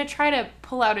scene. I'm going to try to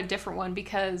pull out a different one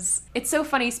because it's so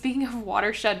funny. Speaking of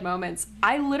watershed moments,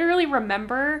 I literally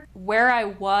remember where I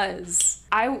was.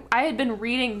 I had been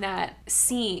reading that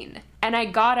scene and I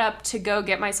got up to go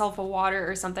get myself a water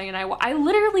or something, and I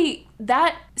literally,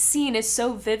 that scene is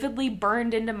so vividly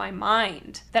burned into my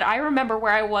mind that I remember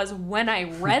where I was when I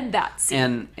read that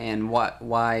scene. And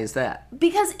why is that?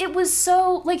 Because it was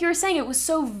so, like you were saying, it was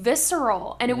so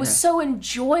visceral and it was so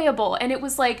enjoyable, and it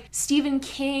was like Stephen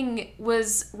King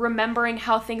was remembering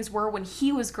how things were when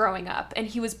he was growing up, and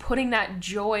he was putting that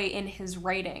joy in his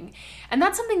writing. And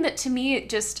that's something that to me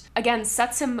just, again,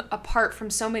 sets him apart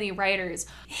from so many writers.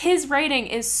 His writing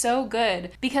is so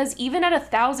good because even at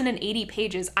 1,080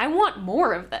 pages, I want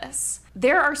more of this.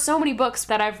 There are so many books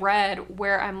that I've read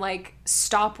where I'm like,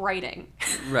 stop writing.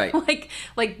 Right.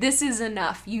 like this is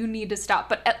enough. You need to stop.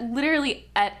 But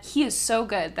he is so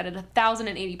good that at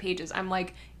 1,080 pages, I'm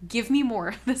like, give me more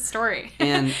of this story.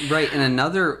 And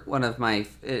another one of my,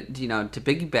 to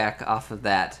piggyback off of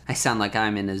that, I sound like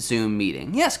I'm in a Zoom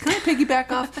meeting. Yes, can I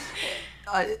piggyback off?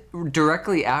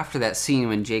 Directly after that scene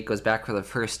when Jake goes back for the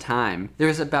first time,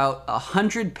 there's about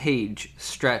 100-page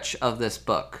stretch of this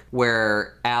book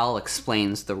where Al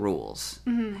explains the rules.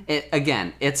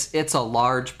 Mm-hmm. It's a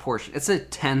large portion. It's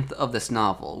 1/10 of this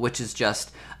novel, which is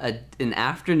just an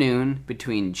afternoon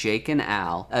between Jake and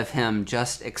Al of him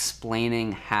just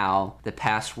explaining how the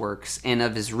past works and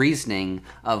of his reasoning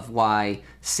of why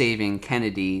saving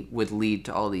Kennedy would lead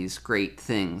to all these great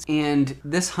things. And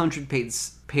this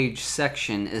 100-page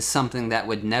section is something that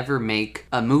would never make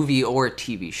a movie or a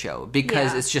TV show,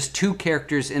 because it's just 2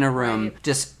 characters in a room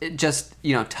just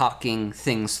talking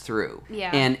things through. Yeah.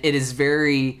 And it's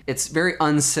very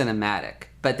uncinematic.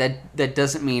 But that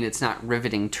doesn't mean it's not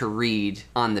riveting to read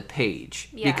on the page.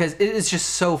 Yeah. Because it is just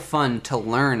so fun to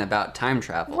learn about time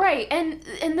travel. Right. And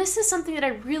this is something that I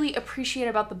really appreciate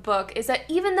about the book, is that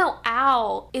even though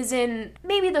Al is in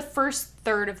maybe the first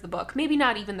third of the book, maybe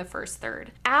not even the first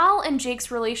third, Al and Jake's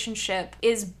relationship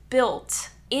is built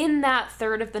in that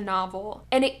third of the novel,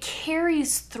 and it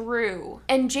carries through.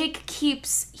 And Jake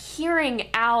keeps hearing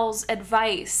Al's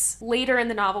advice later in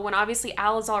the novel when obviously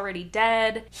Al is already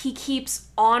dead. He keeps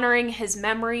honoring his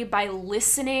memory by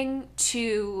listening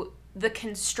to the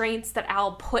constraints that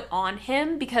Al put on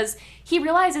him, because he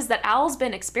realizes that Al's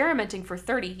been experimenting for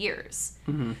 30 years.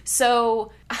 Mm-hmm.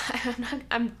 So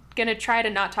I'm gonna try to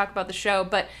not talk about the show,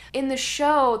 but in the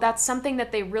show, that's something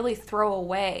that they really throw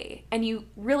away and you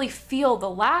really feel the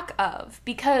lack of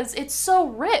because it's so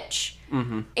rich.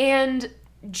 Mm-hmm. And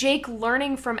Jake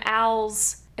learning from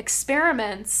Al's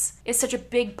experiments is such a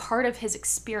big part of his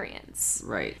experience.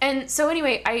 Right. And so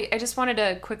anyway, I just wanted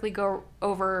to quickly go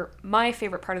over my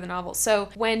favorite part of the novel. So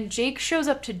when Jake shows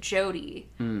up to Jody,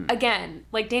 again,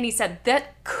 like Danny said,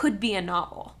 that could be a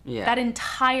novel. Yeah. That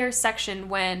entire section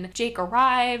when Jake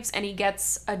arrives and he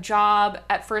gets a job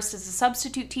at first as a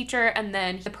substitute teacher, and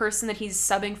then the person that he's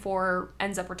subbing for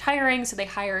ends up retiring, so they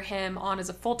hire him on as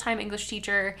a full-time English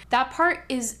teacher. That part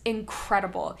is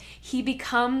incredible. He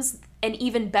becomes an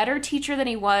even better teacher than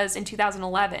he was in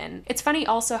 2011. It's funny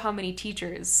also how many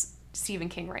teachers Stephen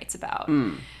King writes about.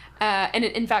 And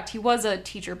in fact, he was a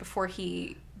teacher before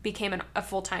he became a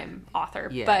full-time author.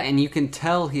 Yeah, but, and you can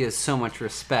tell he has so much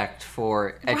respect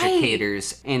for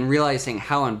educators and realizing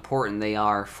how important they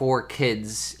are for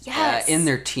kids in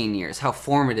their teen years, how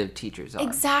formative teachers are.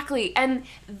 Exactly. And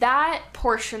that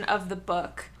portion of the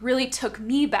book really took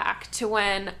me back to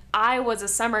when I was a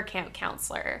summer camp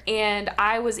counselor and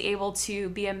I was able to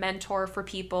be a mentor for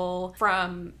people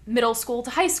from middle school to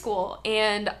high school.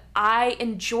 And I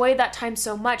enjoyed that time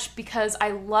so much because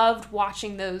I loved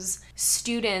watching those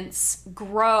students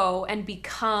grow and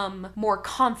become more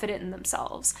confident in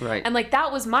themselves. Right. And like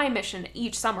that was my mission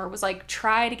each summer, was like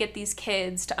try to get these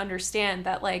kids to understand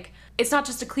that like it's not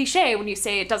just a cliche when you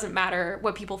say it doesn't matter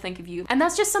what people think of you. And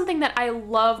that's just something that I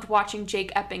loved watching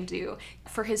Jake Epping do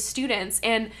for his students.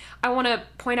 And I want to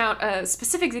point out a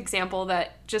specific example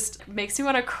that just makes me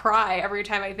want to cry every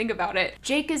time I think about it.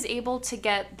 Jake is able to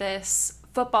get this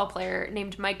football player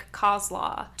named Mike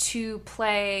Coslaw to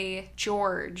play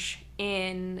George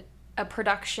in a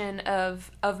production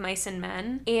of Mice and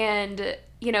Men. And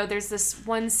you know, there's this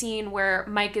one scene where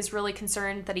Mike is really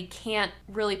concerned that he can't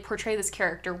really portray this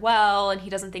character well and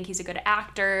he doesn't think he's a good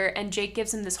actor, and Jake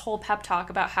gives him this whole pep talk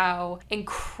about how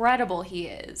incredible he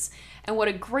is and what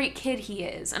a great kid he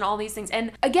is and all these things.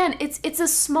 And again, it's a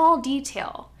small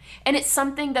detail, and it's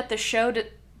something that the show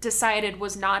decided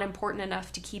was not important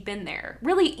enough to keep in there.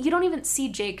 Really, you don't even see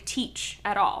Jake teach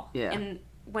at all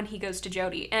when he goes to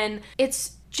Jody, and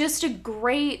it's just a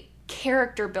great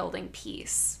character building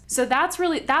piece. So that's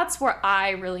where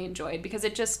I really enjoyed, because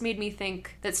it just made me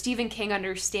think that Stephen King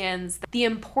understands the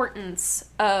importance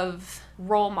of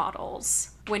role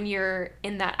models when you're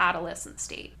in that adolescent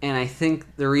state. And I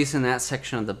think the reason that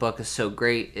section of the book is so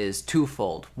great is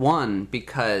twofold. One,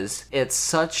 because it's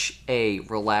such a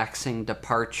relaxing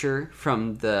departure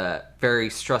from the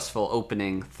very stressful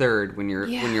opening third when you're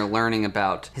learning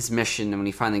about his mission, and when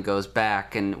he finally goes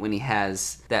back, and when he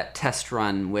has that test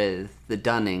run with the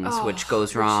Dunnings, which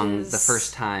goes wrong the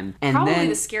first time. And probably then,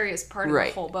 the scariest part of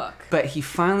the whole book. But he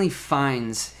finally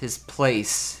finds his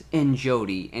place in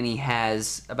Jody, and he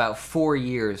has about 4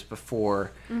 years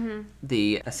before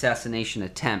the assassination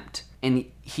attempt. And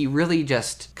he really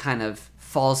just kind of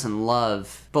falls in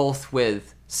love both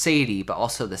with Sadie, but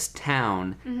also this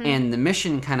town. And the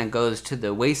mission kind of goes to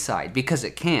the wayside because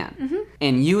it can.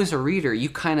 And you as a reader, you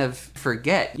kind of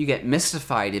forget. You get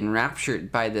mystified and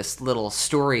enraptured by this little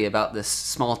story about this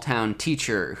small town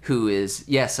teacher who is,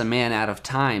 yes, a man out of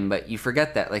time, but you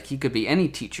forget that. Like, he could be any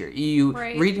teacher.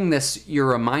 Reading this, you're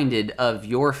reminded of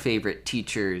your favorite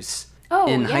teachers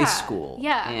in high school.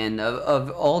 Yeah. And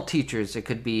of all teachers, it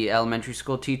could be elementary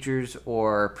school teachers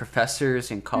or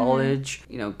professors in college.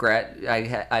 You know,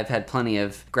 I've had plenty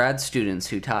of grad students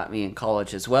who taught me in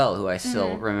college as well, who I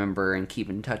still remember and keep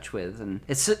in touch with. And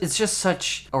it's just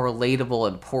such a relatable,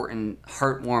 important,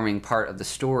 heartwarming part of the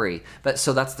story.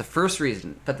 So that's the first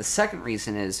reason. But the second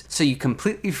reason is so you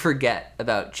completely forget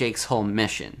about Jake's whole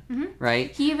mission,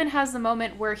 right? He even has the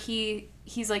moment where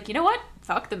he's like, you know what?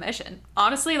 Fuck the mission.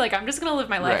 Honestly, like, I'm just gonna live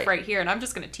my life right here, and I'm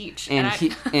just gonna teach.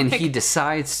 And he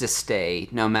decides to stay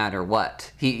no matter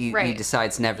what. He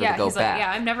decides never to go he's back. Like,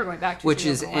 I'm never going back to Which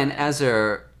is, and as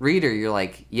a reader, you're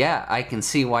like, yeah, I can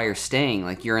see why you're staying.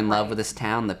 Like, you're in love with this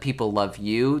town. The people love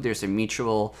you. There's a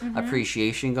mutual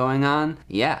appreciation going on.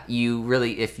 Yeah, you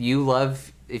really, if you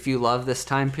love this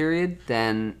time period,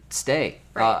 then stay.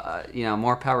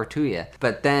 More power to you.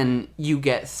 But then you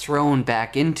get thrown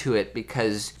back into it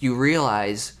because you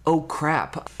realize, oh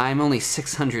crap, I'm only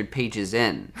 600 pages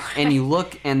in. And you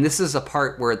look, and this is a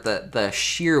part where the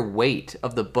sheer weight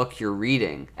of the book you're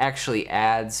reading actually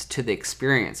adds to the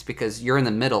experience, because you're in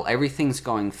the middle, everything's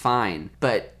going fine,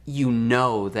 but you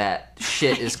know that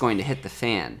shit is going to hit the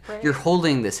fan. You're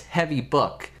holding this heavy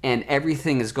book, and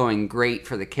everything is going great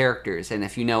for the characters, and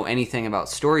if you know anything about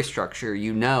story structure,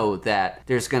 you know that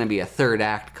there's going to be a third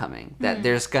act coming, that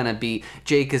there's going to be,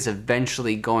 Jake is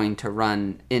eventually going to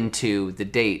run into the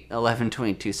date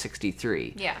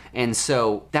 11/22/63. Yeah. And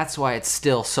so that's why it's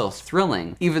still so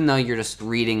thrilling, even though you're just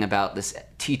reading about this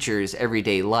teacher's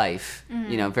everyday life,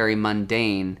 very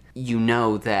mundane, you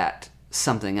know that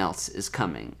something else is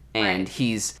coming. And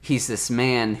he's this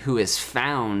man who has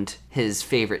found his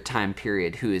favorite time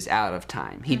period, who is out of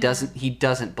time. He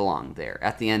doesn't belong there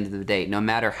at the end of the day. No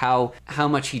matter how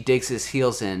much he digs his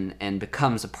heels in and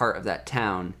becomes a part of that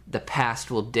town, the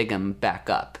past will dig him back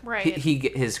up. Right.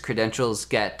 His credentials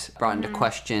get brought into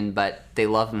question, but they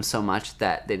love him so much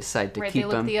that they decide to keep him.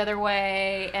 They look the other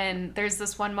way, and there's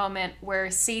this one moment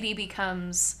where Sadie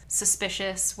becomes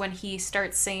suspicious when he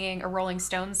starts singing a Rolling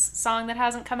Stones song that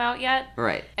hasn't come out yet.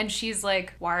 Right. And she's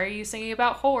like, why are you singing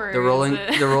about whores? The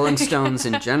Rolling Stones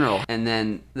in general. And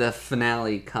then the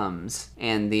finale comes,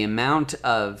 and the amount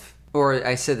of, or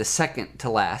I say the second to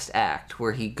last act,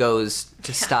 where he goes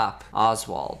to stop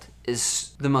Oswald,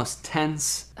 is the most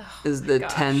tense.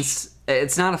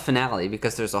 It's not a finale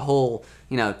because there's a whole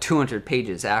 200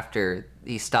 pages after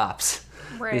he stops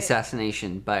the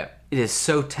assassination, but it is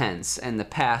so tense, and the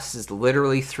past is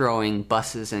literally throwing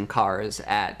buses and cars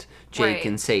at Jake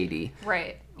and Sadie.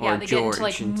 Right. Or They George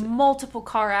get into multiple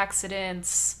car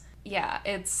accidents. Yeah,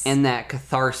 it's... And that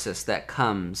catharsis that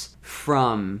comes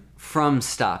from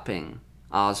stopping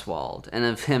Oswald, and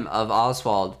of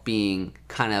Oswald being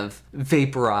kind of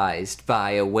vaporized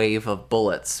by a wave of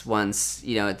bullets once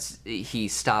he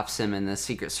stops him, and the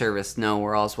Secret Service know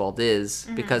where Oswald is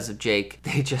because of Jake.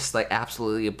 They just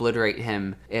absolutely obliterate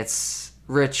him. It's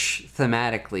rich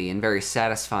thematically and very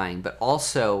satisfying, but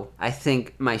also I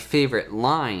think my favorite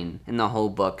line in the whole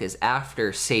book is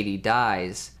after Sadie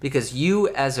dies, because you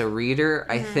as a reader,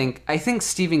 I think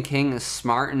Stephen King is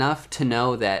smart enough to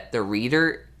know that the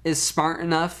reader is smart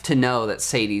enough to know that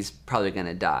Sadie's probably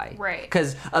gonna die. Right.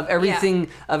 Because of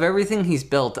everything he's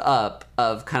built up,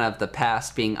 of kind of the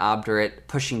past being obdurate,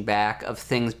 pushing back, of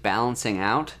things balancing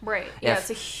out. Right. Yeah, it's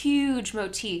a huge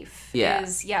motif. Yeah.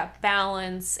 Is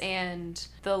balance and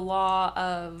the law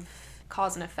of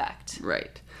cause and effect.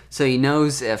 Right. So he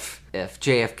knows if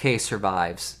JFK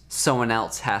survives, someone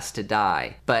else has to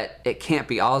die. But it can't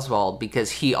be Oswald because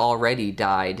he already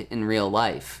died in real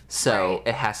life. So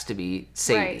it has to be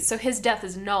Sadie. Right. So his death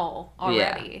is null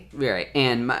already. Yeah. Right.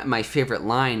 And my favorite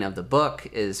line of the book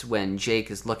is when Jake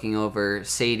is looking over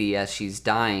Sadie as she's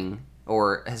dying,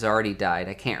 or has already died,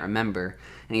 I can't remember.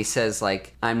 And he says,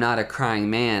 I'm not a crying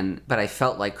man, but I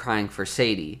felt like crying for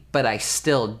Sadie. But I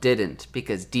still didn't,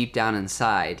 because deep down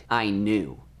inside, I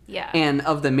knew. Yeah. And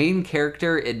of the main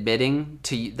character admitting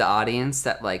to the audience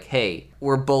that, hey,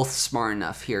 we're both smart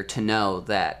enough here to know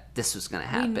that this was going to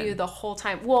happen. We knew the whole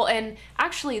time. Well, and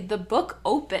actually, the book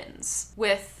opens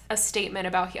with a statement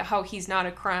about how he's not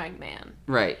a crying man.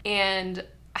 Right. And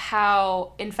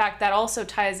how, in fact, that also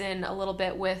ties in a little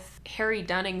bit with Harry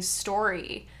Dunning's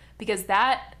story, because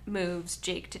that moves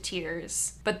Jake to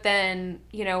tears. But then,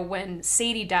 when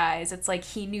Sadie dies, it's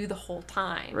he knew the whole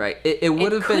time. Right. It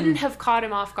would have been... couldn't have caught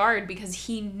him off guard, because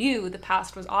he knew the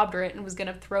past was obdurate and was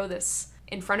going to throw this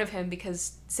in front of him,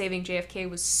 because saving JFK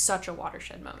was such a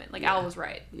watershed moment. Al was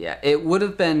right. Yeah, it would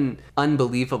have been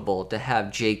unbelievable to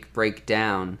have Jake break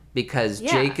down, because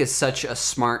Jake is such a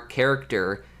smart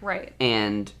character. Right.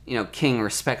 And, King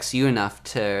respects you enough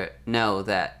to know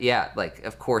that,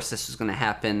 of course this was going to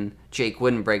happen. Jake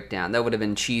wouldn't break down. That would have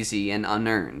been cheesy and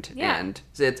unearned. Yeah. And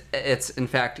it's in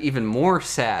fact even more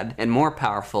sad and more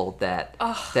powerful that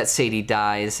Sadie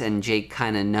dies and Jake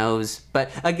kind of knows.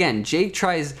 But again, Jake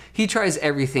tries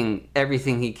everything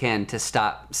he can to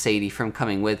stop Sadie from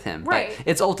coming with him. Right. But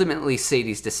it's ultimately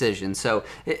Sadie's decision. So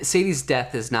Sadie's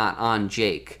death is not on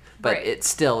Jake. But it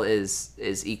still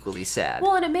is equally sad.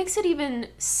 Well, and it makes it even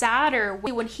sadder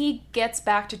when he gets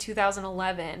back to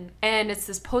 2011, and it's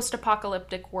this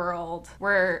post-apocalyptic world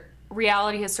where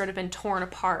reality has sort of been torn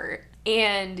apart,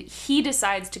 and he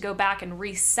decides to go back and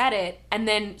reset it, and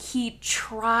then he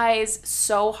tries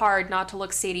so hard not to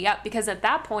look Sadie up, because at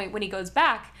that point, when he goes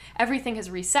back, everything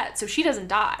has reset, so she doesn't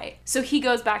die. So he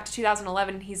goes back to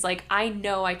 2011, and he's like, I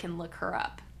know I can look her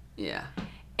up. Yeah.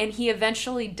 And he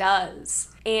eventually does.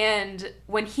 And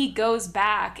when he goes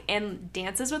back and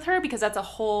dances with her, because that's a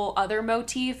whole other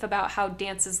motif about how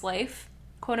dance is life,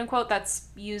 quote unquote, that's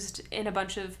used in a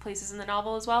bunch of places in the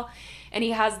novel as well. And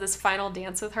he has this final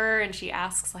dance with her, and she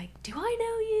asks, do I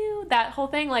know you? That whole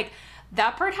thing,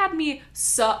 that part had me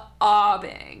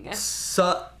sobbing. Guys,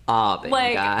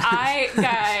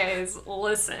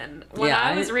 listen. When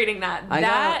I was reading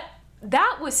that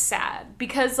was sad,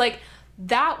 because,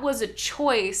 that was a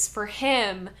choice for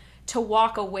him to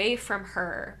walk away from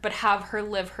her, but have her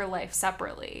live her life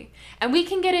separately. And we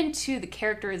can get into the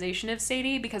characterization of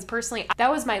Sadie, because personally, that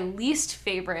was my least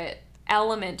favorite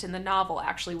element in the novel,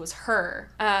 actually, was her,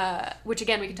 which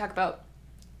again, we can talk about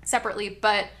separately.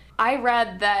 But I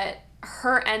read that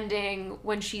her ending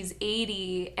when she's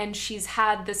 80 and she's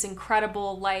had this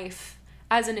incredible life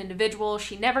as an individual,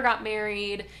 she never got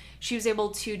married, she was able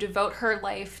to devote her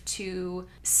life to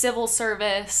civil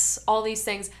service, all these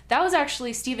things. That was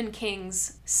actually Stephen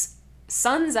King's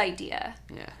son's idea.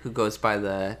 Yeah, who goes by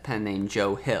the pen name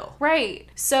Joe Hill. Right.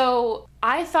 So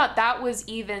I thought that was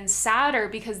even sadder,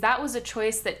 because that was a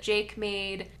choice that Jake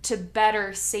made to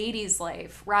better Sadie's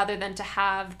life rather than to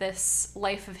have this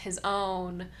life of his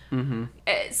own. Mm-hmm.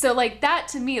 So that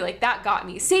to me, that got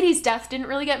me. Sadie's death didn't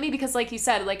really get me, because you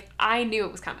said, I knew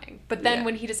it was coming. But then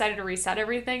when he decided to reset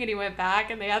everything and he went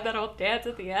back and they had that whole dance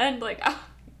at the end, oh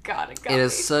God, it got me. It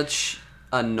is such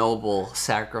a noble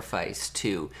sacrifice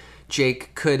too.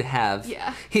 Jake could have...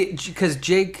 Yeah. Because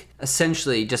Jake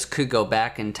essentially just could go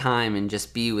back in time and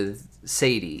just be with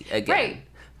Sadie again. Right.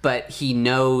 But he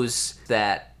knows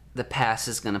that the past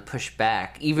is going to push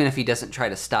back. Even if he doesn't try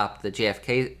to stop the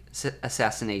JFK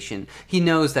assassination, he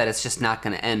knows that it's just not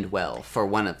going to end well for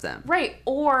one of them. Right.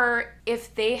 Or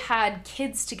if they had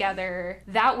kids together,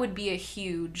 that would be a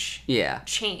huge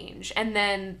change. And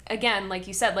then again, like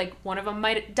you said, like one of them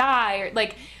might die, or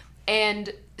like,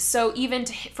 and so even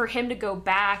for him to go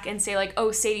back and say like,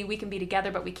 oh, Sadie, we can be together,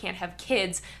 but we can't have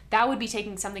kids, that would be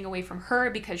taking something away from her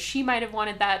because she might have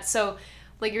wanted that. So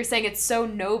like you're saying, it's so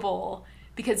noble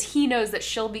because he knows that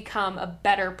she'll become a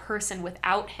better person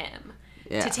without him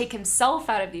to take himself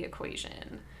out of the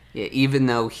equation. Yeah, even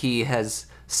though he has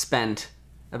spent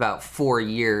about 4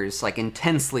 years like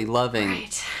intensely loving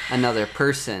another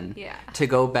person, to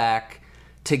go back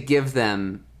to give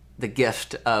them the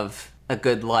gift of a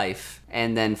good life,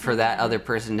 and then for that other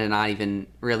person to not even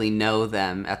really know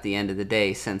them at the end of the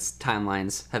day, since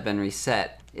timelines have been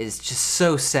reset, is just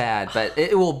so sad. But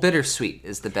bittersweet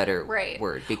is the better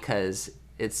word, because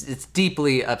it's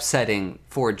deeply upsetting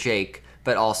for Jake,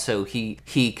 but also he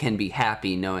can be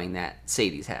happy knowing that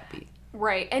Sadie's happy.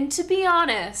 Right. And to be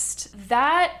honest,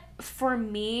 that for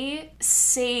me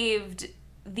saved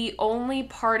the only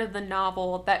part of the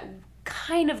novel that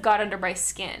kind of got under my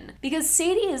skin, because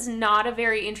Sadie is not a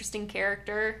very interesting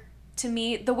character to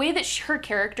me. The way that her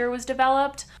character was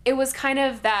developed, it was kind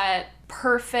of that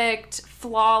perfect,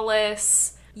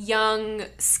 flawless, young,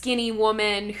 skinny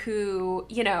woman who,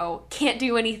 you know, can't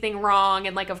do anything wrong,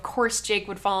 and like of course Jake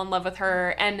would fall in love with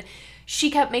her, and she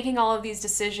kept making all of these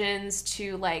decisions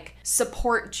to like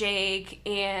support Jake,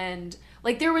 and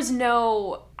like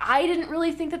I didn't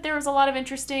really think that there was a lot of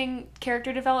interesting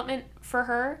character development for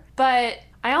her, but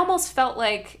I almost felt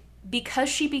like because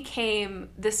she became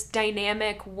this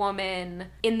dynamic woman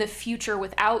in the future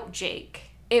without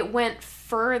Jake, it went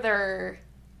further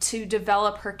to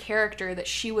develop her character that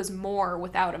she was more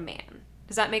without a man.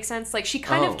 Does that make sense? Like she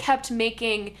kind of kept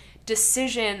making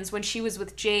decisions when she was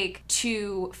with Jake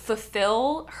to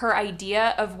fulfill her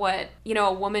idea of what, you know,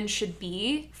 a woman should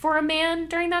be for a man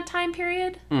during that time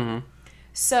period. Mm-hmm.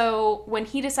 So when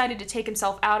he decided to take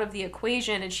himself out of the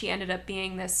equation and she ended up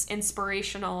being this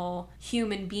inspirational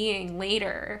human being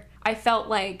later, I felt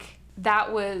like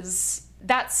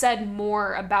that said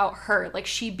more about her. Like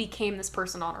she became this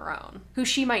person on her own, who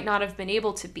she might not have been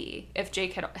able to be if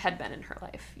Jake had been in her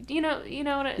life. You know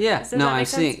what it is? No, I'm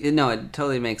seeing. No, it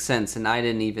totally makes sense, and I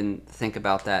didn't even think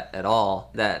about that at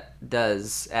all. That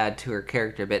does add to her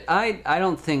character, but I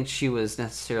don't think she was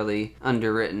necessarily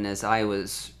underwritten as I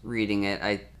was reading it.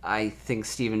 I think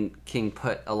Stephen King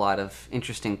put a lot of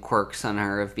interesting quirks on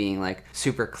her of being like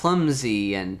super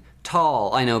clumsy and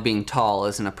tall. I know being tall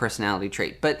isn't a personality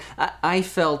trait, but I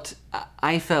felt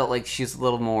like she's a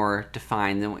little more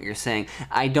defined than what you're saying.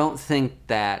 I don't think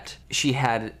that she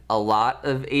had a lot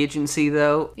of agency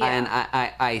though, and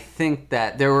I think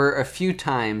that there were a few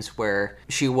times where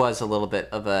she was a little bit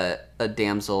of a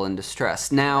damsel in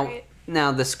distress. Now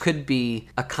this could be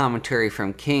a commentary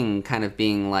from King kind of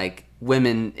being like,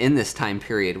 women in this time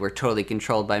period were totally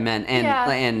controlled by men,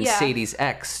 and Sadie's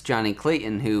ex, Johnny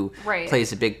Clayton, who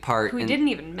plays a big part. Who we didn't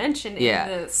even mention in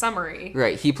the summary.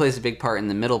 Right, he plays a big part in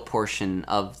the middle portion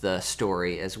of the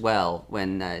story as well,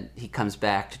 when he comes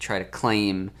back to try to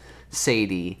claim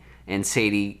Sadie, and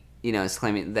Sadie, you know, is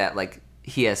claiming that like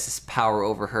he has this power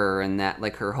over her, and that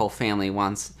like her whole family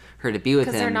wants her to be with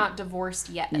him. Because they're not divorced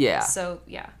yet. Yeah. So,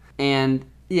 And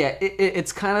yeah,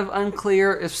 it's kind of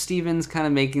unclear if Stephen's kind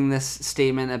of making this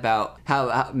statement about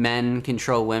how men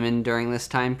control women during this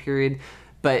time period.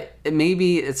 But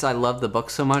maybe it's I love the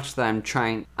book so much that I'm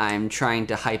trying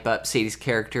to hype up Sadie's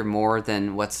character more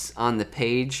than what's on the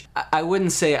page. I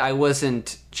wouldn't say I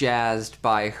wasn't jazzed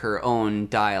by her own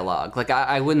dialogue. Like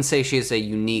I wouldn't say she has a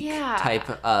unique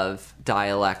type of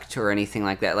dialect or anything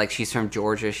like that. Like she's from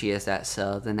Georgia, she has that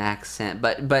southern accent.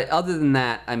 But other than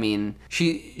that, I mean,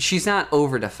 she's not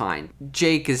overdefined.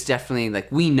 Jake is definitely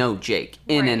like, we know Jake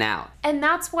in and out. And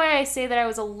that's why I say that I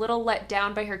was a little let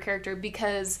down by her character,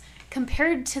 because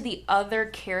compared to the other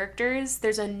characters,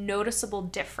 there's a noticeable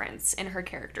difference in her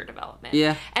character development.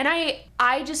 Yeah. And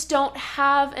I just don't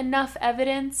have enough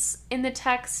evidence in the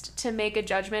text to make a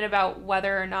judgment about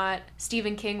whether or not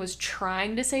Stephen King was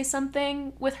trying to say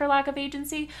something with her lack of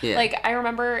agency. Yeah. Like, I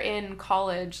remember in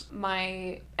college,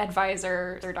 my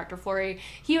advisor, Dr. Flory,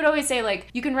 he would always say, like,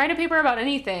 you can write a paper about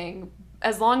anything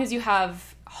as long as you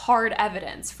have hard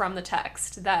evidence from the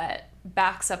text that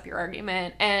backs up your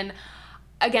argument. And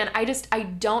again, I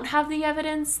don't have the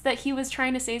evidence that he was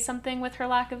trying to say something with her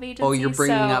lack of agency. Oh, you're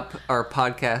bringing up our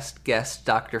podcast guest,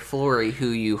 Dr. Flory, who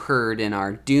you heard in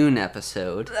our Dune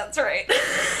episode. That's right.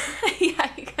 Yeah,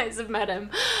 you guys have met him.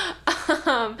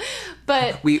 But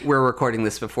But we're recording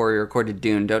this before we recorded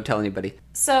Dune. Don't tell anybody.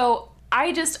 so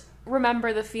I just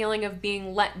remember the feeling of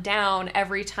being let down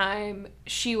every time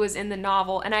she was in the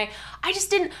novel. And I just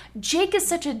didn't... Jake is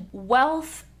such a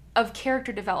wealth of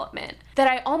character development that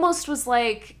I almost was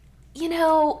like, you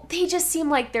know, they just seem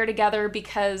like they're together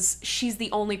because she's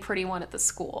the only pretty one at the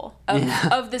school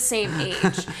of the same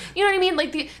age. You know what I mean?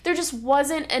 Like, there just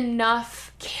wasn't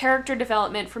enough character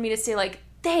development for me to say, like,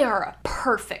 they are a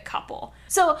perfect couple.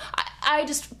 So I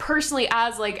just personally,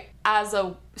 as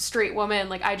a straight woman,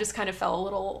 like, I just kind of felt a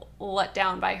little let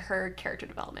down by her character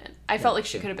development. I felt like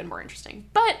she could have been more interesting.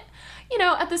 But, you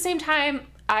know, at the same time,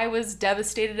 I was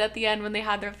devastated at the end when they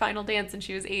had their final dance and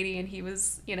she was 80 and he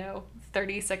was, you know,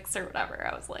 36 or whatever.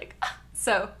 I was like, ah.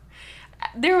 So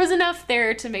there was enough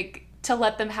there to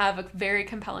let them have a very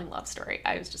compelling love story.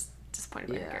 I was just disappointed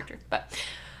by the character. But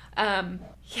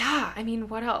yeah, I mean,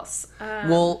 what else?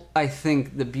 Well, I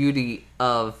think the beauty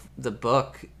of the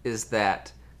book is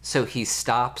that, so he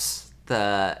stops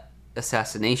the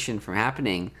assassination from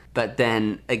happening, but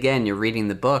then again, you're reading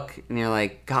the book and you're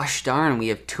like, gosh darn, we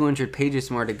have 200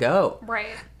 pages more to go.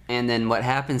 Right. And then what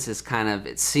happens is kind of,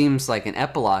 it seems like an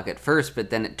epilogue at first, but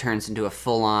then it turns into a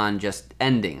full-on just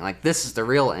ending. Like, this is the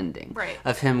real ending. Right.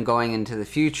 Of him going into the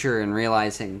future and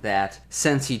realizing that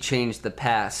since he changed the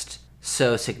past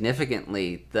so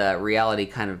significantly, the reality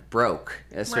kind of broke.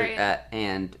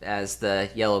 And as the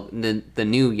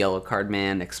new yellow card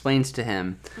man explains to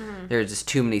him, there's just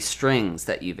too many strings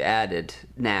that you've added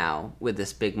now with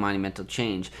this big monumental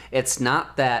change. It's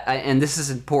not that, and this is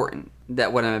important,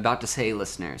 that what I'm about to say,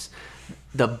 listeners,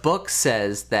 the book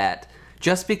says that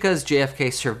just because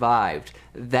JFK survived,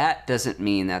 that doesn't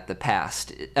mean that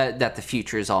that the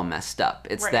future is all messed up.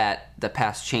 It's that the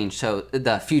past changed, so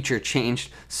the future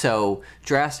changed so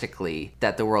drastically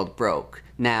that the world broke.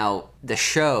 Now, the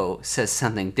show says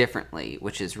something differently,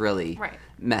 which is really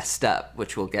messed up,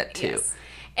 which we'll get to. Yes.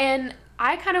 And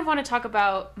I kind of want to talk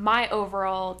about my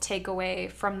overall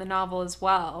takeaway from the novel as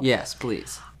well. Yes,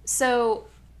 please. So,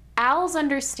 Al's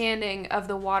understanding of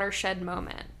the watershed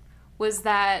moment was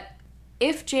that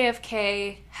if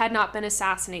JFK had not been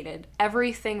assassinated,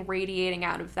 everything radiating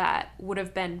out of that would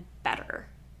have been better.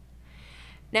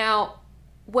 Now,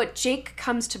 what Jake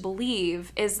comes to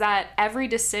believe is that every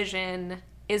decision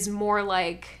is more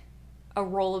like a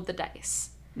roll of the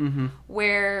dice,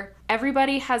 where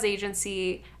everybody has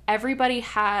agency, everybody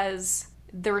has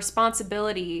the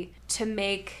responsibility to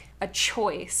make a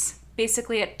choice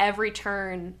basically at every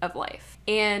turn of life.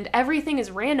 And everything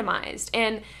is randomized.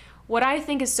 And what I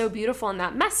think is so beautiful in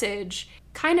that message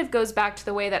kind of goes back to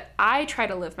the way that I try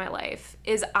to live my life,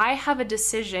 is I have a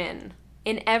decision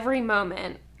in every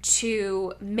moment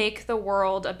to make the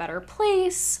world a better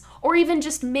place, or even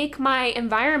just make my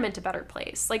environment a better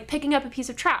place, like picking up a piece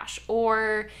of trash,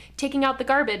 or taking out the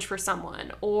garbage for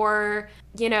someone, or,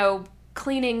 you know,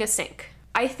 cleaning a sink.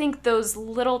 I think those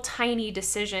little tiny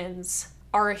decisions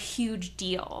are a huge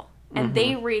deal. And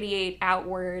they radiate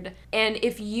outward. And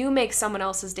if you make someone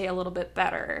else's day a little bit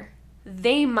better,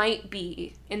 they might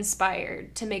be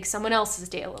inspired to make someone else's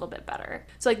day a little bit better.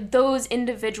 So, like, those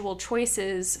individual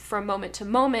choices from moment to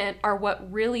moment are what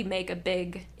really make a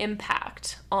big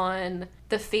impact on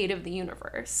the fate of the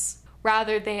universe,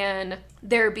 rather than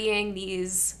there being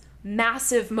these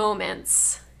massive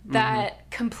moments that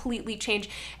completely change.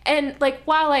 And, like,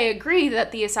 while I agree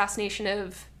that the assassination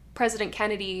of President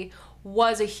Kennedy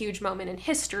was a huge moment in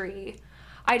history,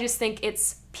 I just think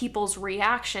it's people's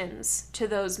reactions to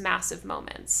those massive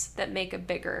moments that make a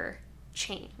bigger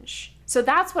change. So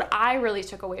that's what I really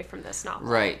took away from this novel.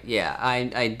 Right, yeah.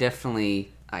 I definitely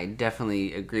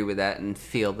agree with that and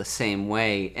feel the same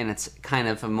way. And it's kind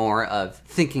of a more of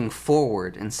thinking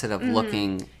forward instead of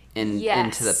looking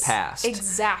into the past.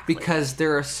 Exactly. Because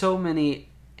there are so many,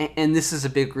 and this is a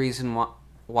big reason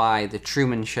why The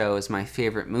Truman Show is my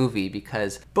favorite movie,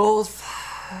 because both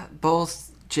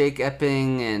Jake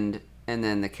Epping and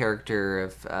then the character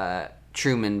of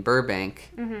Truman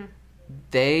Burbank,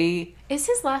 they... Is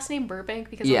his last name Burbank?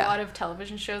 Because a lot of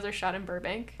television shows are shot in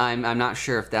Burbank. I'm not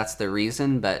sure if that's the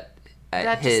reason, but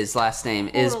his last name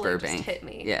is Burbank. Just hit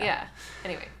me. Yeah.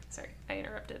 Anyway, sorry, I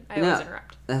interrupted. I always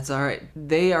interrupt. That's all right.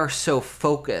 They are so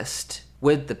focused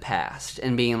with the past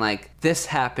and being like, this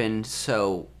happened,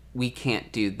 so we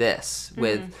can't do this.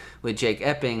 With Jake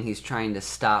Epping, he's trying to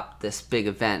stop this big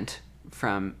event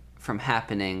from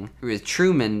happening. With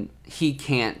Truman, he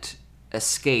can't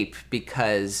escape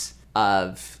because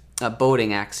of a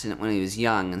boating accident when he was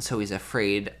young, and so he's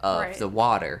afraid of the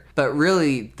water. But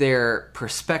really, their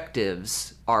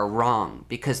perspectives are wrong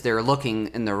because they're looking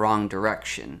in the wrong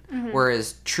direction.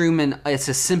 Whereas Truman, it's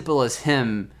as simple as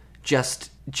him just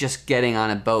just getting on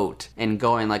a boat and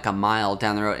going like a mile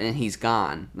down the road and he's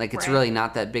gone. Like, it's Right. really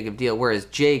not that big of a deal. Whereas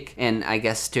Jake, and I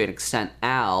guess to an extent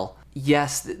Al,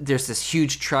 yes, there's this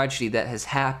huge tragedy that has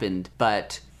happened,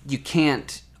 but you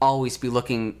can't always be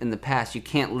looking in the past. You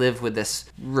can't live with this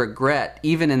regret,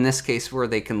 even in this case where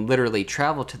they can literally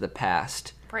travel to the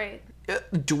past. Right.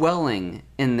 Dwelling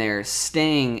in there,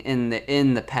 staying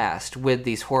in the past with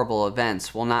these horrible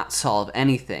events will not solve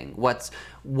anything.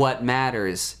 What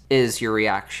matters is your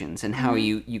reactions and how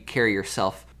you carry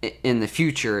yourself in the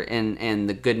future, and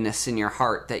the goodness in your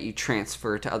heart that you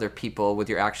transfer to other people with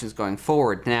your actions going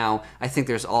forward. Now, I think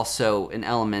there's also an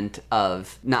element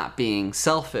of not being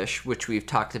selfish, which we've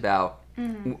talked about.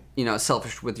 You know,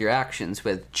 selfish with your actions,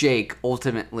 with Jake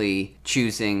ultimately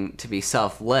choosing to be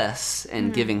selfless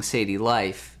and giving Sadie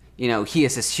life. You know, he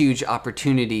has this huge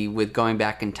opportunity with going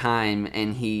back in time,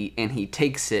 and he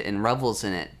takes it and revels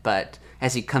in it. But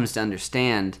as he comes to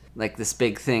understand, like, this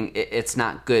big thing, it's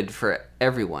not good for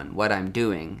everyone, what I'm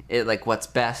doing. Like, what's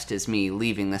best is me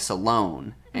leaving this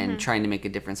alone and trying to make a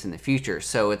difference in the future.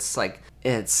 So it's like,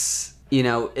 you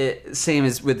know, same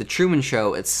as with the Truman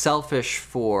Show, it's selfish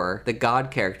for the God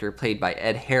character played by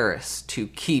Ed Harris to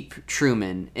keep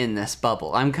Truman in this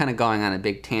bubble. I'm kind of going on a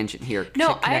big tangent here.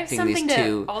 No, I have connecting something these to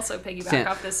two also piggyback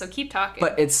off this, so keep talking.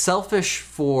 But it's selfish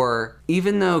for,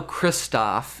 even though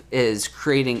Kristoff is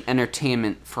creating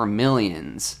entertainment for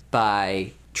millions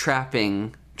by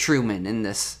trapping Truman in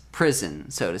this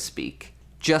prison, so to speak,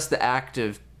 just the act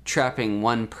of trapping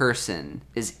one person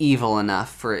is evil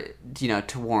enough for it, you know,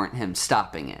 to warrant him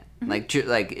stopping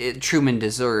it. Truman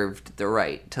deserved the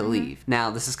right to leave.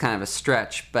 Now, this is kind of a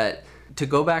stretch, but to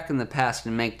go back in the past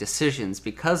and make decisions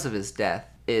because of his death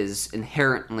is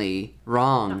inherently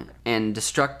wrong and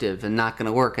destructive and not going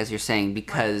to work, as you're saying,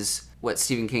 because what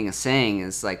Stephen King is saying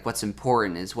is, like, what's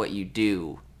important is what you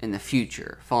do in the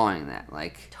future following that.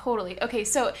 Like, totally. Okay,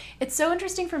 so it's so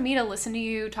interesting for me to listen to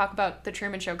you talk about The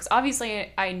Truman Show, because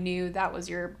obviously I knew that was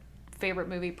your favorite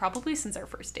movie probably since our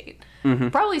first date.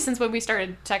 Probably since when we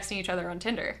started texting each other on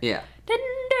Tinder. Yeah.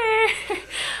 Tinder!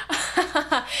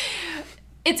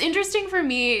 It's interesting for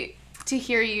me to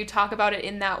hear you talk about it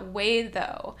in that way,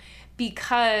 though,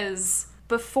 because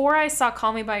before I saw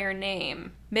Call Me By Your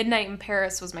Name, Midnight in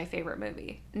Paris was my favorite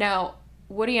movie. Now,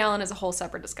 Woody Allen is a whole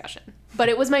separate discussion, but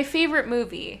it was my favorite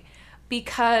movie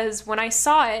because when I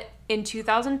saw it in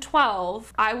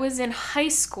 2012, I was in high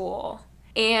school,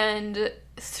 and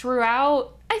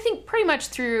throughout, I think pretty much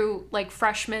through like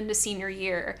freshman to senior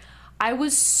year, I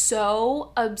was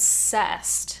so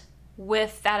obsessed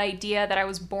with that idea that I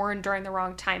was born during the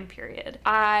wrong time period.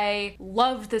 I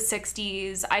loved the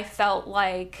 60s. I felt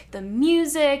like the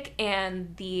music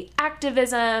and the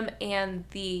activism and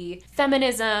the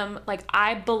feminism, like,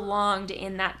 I belonged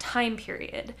in that time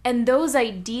period. And those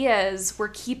ideas were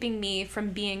keeping me from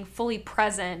being fully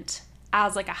present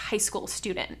as like a high school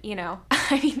student, you know?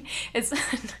 I mean, it's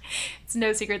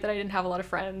no secret that I didn't have a lot of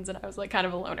friends, and I was like kind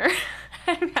of a loner.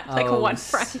 I had like one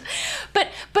friend. But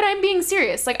I'm being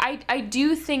serious. Like, I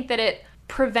do think that it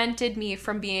prevented me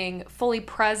from being fully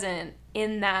present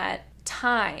in that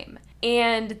time.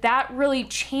 And that really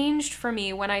changed for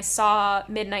me when I saw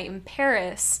Midnight in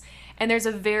Paris. And there's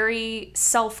a very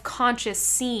self-conscious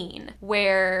scene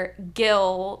where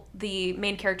Gil, the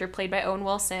main character played by Owen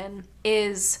Wilson,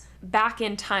 is back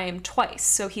in time twice.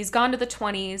 So he's gone to the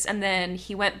 20s, and then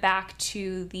he went back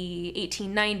to the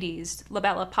 1890s, La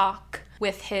Belle Epoque,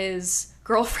 with his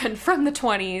girlfriend from the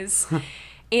 20s.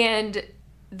 And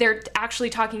they're actually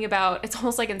talking about, it's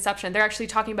almost like Inception, they're actually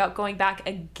talking about going back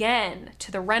again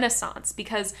to the Renaissance,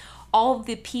 because all of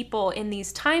the people in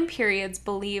these time periods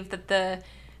believe that the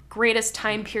greatest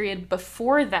time period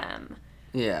before them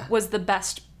was the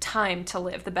best time to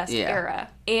live, the best era.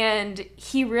 And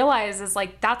he realizes,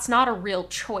 like, that's not a real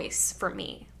choice for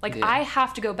me. Like, I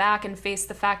have to go back and face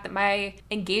the fact that my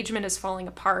engagement is falling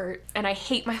apart and I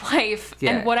hate my life.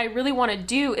 And what I really want to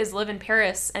do is live in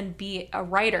Paris and be a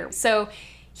writer. So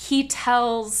he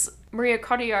tells Maria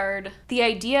Cotillard, the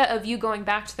idea of you going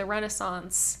back to the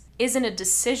Renaissance isn't a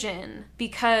decision,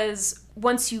 because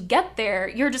once you get there,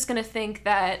 you're just going to think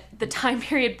that the time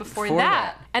period before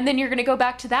that, and then you're going to go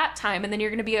back to that time, and then you're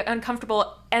going to be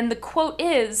uncomfortable. And the quote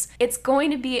is, it's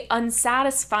going to be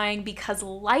unsatisfying because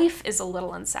life is a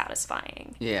little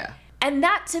unsatisfying. Yeah. And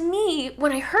that, to me,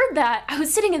 when I heard that, I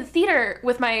was sitting in the theater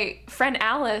with my friend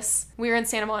Alice. We were in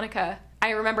Santa Monica.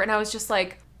 I remember, and I was just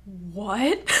like,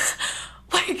 what?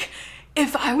 Like,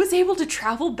 if I was able to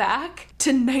travel back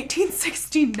to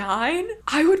 1969,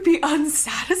 I would be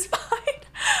unsatisfied.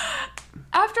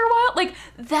 After a while, like,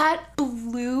 that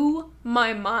blew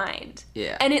my mind.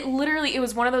 Yeah. And it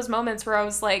was one of those moments where I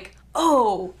was like,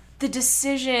 oh, the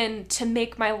decision to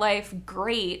make my life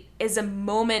great is a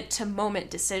moment-to-moment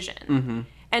decision. Mm-hmm.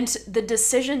 And the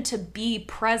decision to be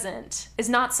present is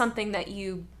not something that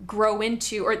you grow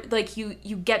into, or like you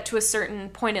get to a certain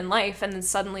point in life and then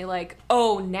suddenly like,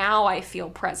 oh, now I feel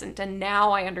present and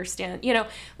now I understand. You know,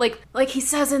 like he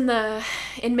says in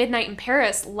Midnight in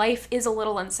Paris, life is a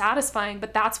little unsatisfying,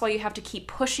 but that's why you have to keep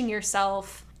pushing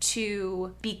yourself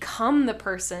to become the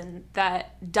person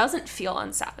that doesn't feel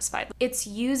unsatisfied. It's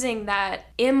using that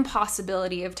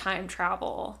impossibility of time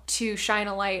travel to shine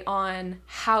a light on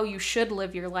how you should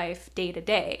live your life day to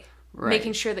day. Right.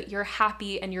 Making sure that you're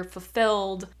happy and you're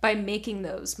fulfilled by making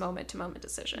those moment-to-moment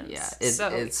decisions.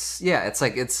 Yeah,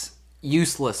 it's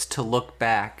useless to look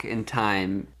back in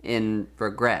time in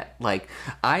regret. Like,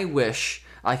 I wish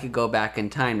I could go back in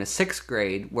time to 6th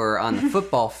grade where on the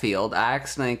football field I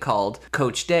accidentally called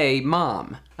Coach Day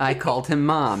Mom. I called him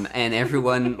Mom and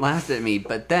everyone laughed at me.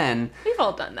 But then... We've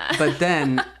all done that. But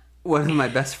then one of my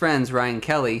best friends, Ryan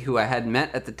Kelly, who I hadn't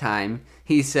met at the time,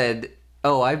 he said,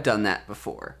 oh, I've done that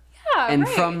before. Yeah, and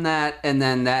right. From that, and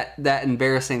then that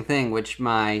embarrassing thing, which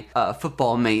my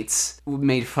football mates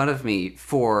made fun of me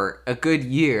for a good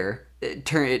year, it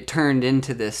turned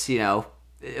into this, you know,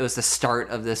 it was the start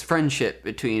of this friendship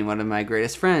between one of my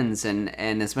greatest friends, and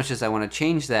as much as I want to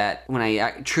change that, when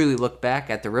I truly look back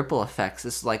at the ripple effects,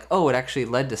 it's like, oh, it actually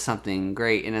led to something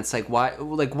great. And it's like, why?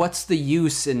 Like, what's the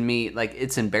use in me? Like,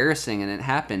 it's embarrassing and it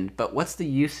happened, but what's the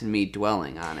use in me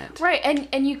dwelling on it? Right,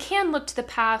 and you can look to the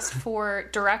past for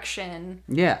direction.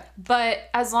 Yeah. But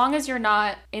as long as you're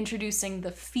not introducing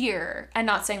the fear and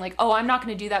not saying like, oh, I'm not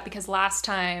going to do that because last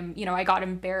time, you know, I got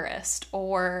embarrassed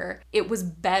or it was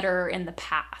better in the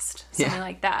past. Something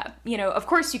like that. You know, of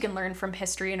course you can learn from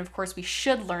history, and of course we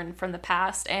should learn from the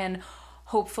past, and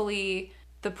hopefully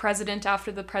the president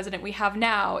after the president we have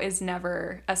now is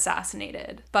never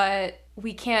assassinated. But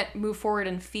we can't move forward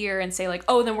in fear and say like,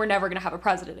 oh, then we're never going to have a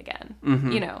president again.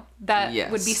 Mm-hmm. You know, that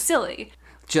would be silly.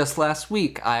 Just last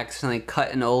week, I accidentally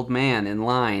cut an old man in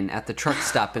line at the truck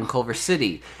stop in Culver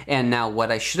City. And now what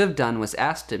I should have done was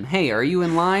asked him, hey, are you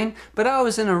in line? But I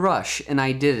was in a rush, and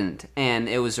I didn't. And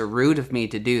it was rude of me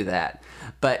to do that.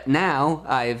 But now,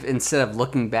 instead of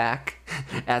looking back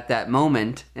at that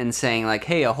moment and saying like,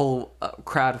 hey, a whole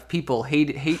crowd of people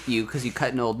hate you because you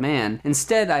cut an old man,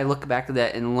 instead I look back at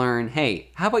that and learn,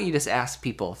 hey, how about you just ask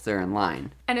people if they're in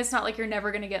line? And it's not like you're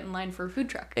never going to get in line for a food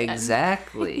truck.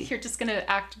 Exactly. You're just going to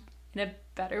act in a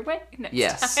better way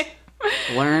next time.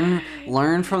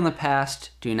 Learn from the past.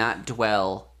 Do not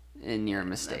dwell in your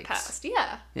mistakes. The past.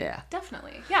 Yeah. Yeah.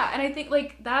 Definitely. Yeah. And I think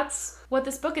like that's what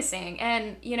this book is saying.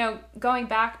 And, you know, going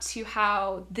back to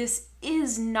how this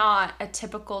is not a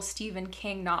typical Stephen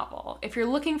King novel. If you're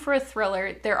looking for a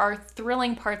thriller, there are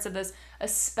thrilling parts of this,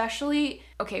 especially,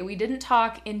 okay, we didn't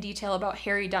talk in detail about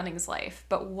Harry Dunning's life,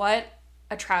 but what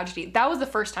a tragedy. That was the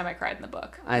first time I cried in the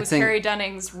book. Harry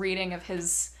Dunning's reading of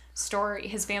his story,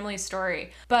 his family's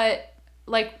story. But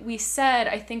like we said,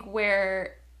 I think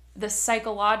where the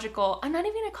psychological, I'm not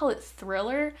even going to call it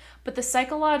thriller, but the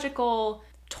psychological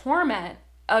torment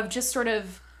of just sort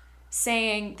of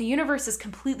saying the universe is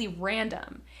completely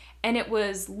random. And it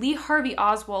was Lee Harvey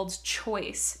Oswald's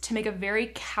choice to make a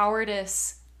very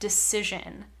cowardice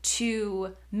decision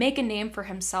to make a name for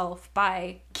himself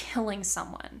by killing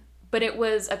someone. But it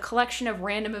was a collection of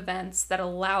random events that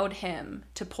allowed him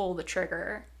to pull the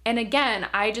trigger. And again,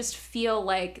 I just feel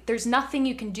like there's nothing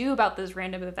you can do about those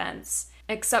random events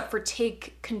except for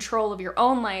take control of your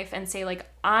own life and say like,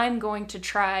 I'm going to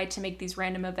try to make these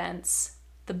random events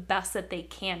the best that they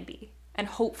can be. And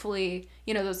hopefully,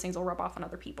 you know, those things will rub off on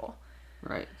other people.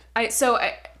 Right. I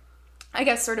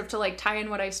guess sort of to like tie in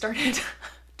what I started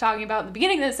talking about in the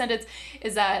beginning of the sentence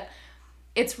is that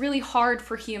it's really hard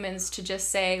for humans to just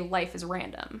say life is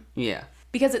random. Yeah.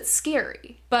 Because it's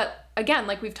scary. But again,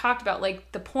 like we've talked about,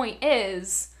 like the point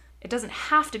is it doesn't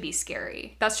have to be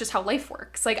scary. That's just how life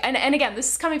works. Like, and again,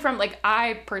 this is coming from like,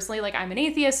 I personally, like I'm an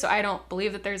atheist, so I don't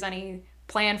believe that there's any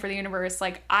plan for the universe.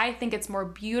 Like, I think it's more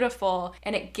beautiful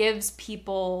and it gives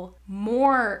people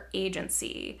more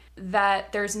agency,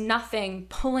 that there's nothing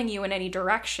pulling you in any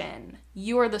direction.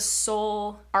 You are the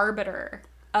sole arbiter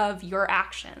of your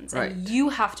actions, and right. You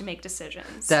have to make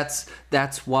decisions. That's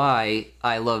why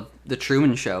I love The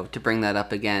Truman Show, to bring that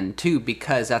up again too,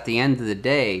 because at the end of the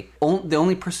day, the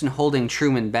only person holding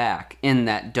Truman back in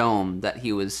that dome that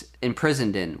he was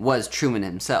imprisoned in was Truman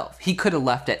himself. He could have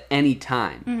left at any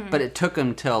time, but it took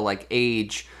him till like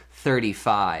age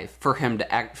 35 for him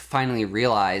to finally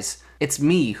realize it's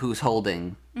me who's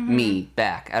holding me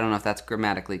back. I don't know if that's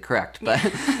grammatically correct,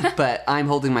 but I'm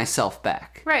holding myself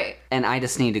back. Right. And I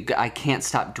just need to, I can't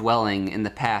stop dwelling in the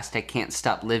past. I can't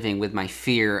stop living with my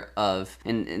fear of,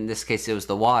 in this case it was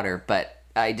the water, but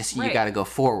you got to go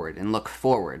forward and look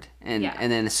forward. And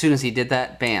then as soon as he did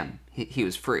that, bam, he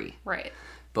was free. Right.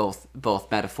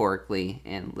 Both metaphorically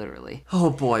and literally. Oh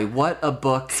boy, what a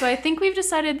book. So I think we've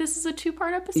decided this is a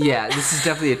 2-part episode. Yeah, this is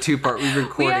definitely a 2-part. We've been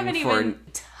recording we haven't even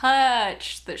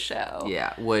touched the show.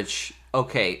 Yeah, which,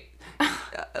 okay,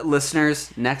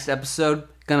 listeners, next episode,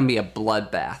 gonna be a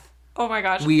bloodbath. Oh my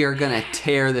gosh. We are gonna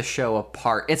tear the show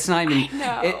apart. It's not even,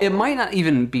 it might not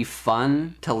even be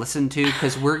fun to listen to,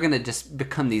 because we're gonna just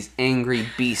become these angry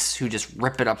beasts who just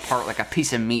rip it apart like a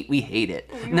piece of meat. We hate it.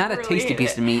 Not really a tasty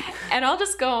piece of meat. And I'll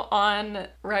just go on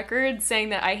record saying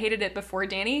that I hated it before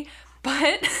Danny,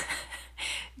 but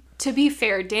to be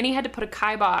fair, Danny had to put a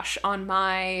kibosh on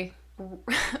my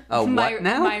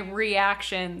my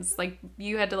reactions. Like,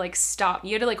 you had to like stop.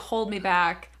 You had to like hold me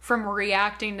back from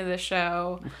reacting to the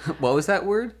show. What was that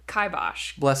word?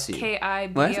 Kibosh. Bless you. Kibosh.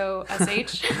 I've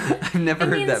never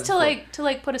heard that before. It means to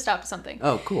like put a stop to something.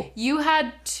 Oh, cool. You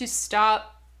had to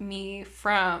stop me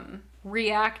from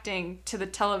reacting to the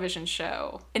television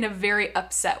show in a very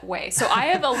upset way. So I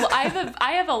have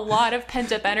a lot of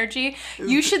pent up energy.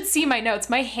 You should see my notes.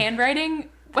 My handwriting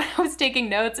when I was taking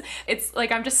notes, it's like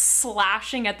I'm just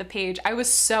slashing at the page. I was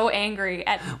so angry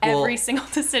at every single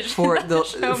decision. For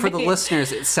the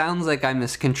listeners, it sounds like I'm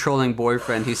this controlling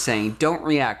boyfriend who's saying, "Don't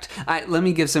react." Let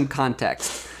me give some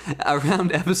context.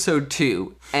 Around episode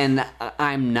 2, and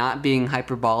I'm not being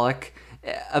hyperbolic.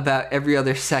 About every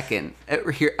other second,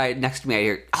 here next to me, I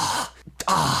hear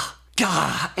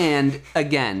and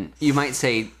again, you might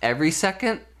say every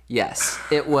second. Yes,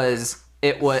 it was.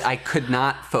 I could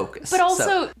not focus. But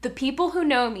also, the people who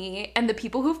know me and the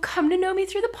people who've come to know me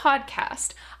through the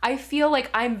podcast, I feel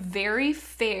like I'm very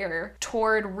fair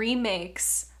toward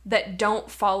remakes that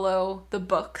don't follow the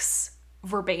books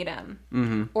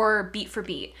verbatim or beat for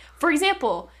beat. For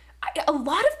example, a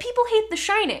lot of people hate The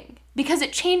Shining because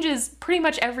it changes pretty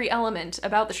much every element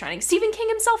about The Shining. Stephen King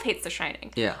himself hates The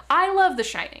Shining. Yeah. I love The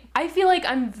Shining. I feel like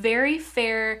I'm very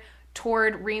fair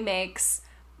toward remakes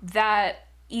that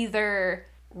either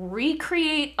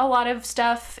recreate a lot of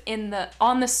stuff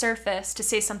on the surface to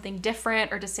say something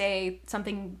different or to say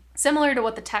something similar to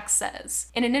what the text says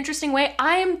in an interesting way.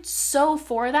 I am so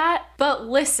for that. But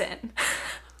listen,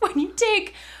 when you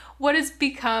take what has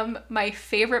become my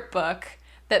favorite book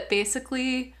that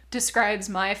basically describes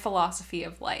my philosophy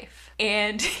of life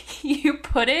and you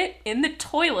put it in the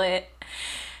toilet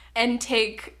and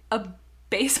take a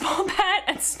baseball bat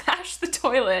and smash the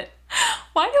toilet,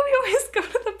 why do we always go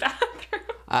to the bathroom?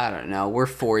 I don't know. We're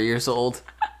 4 years old.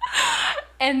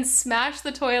 And smash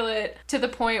the toilet to the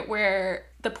point where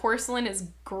the porcelain is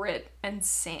grit and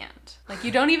sand. Like,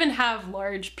 you don't even have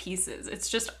large pieces. It's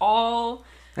just all...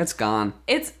 It's gone.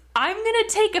 I'm going to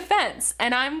take offense,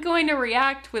 and I'm going to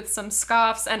react with some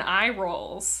scoffs and eye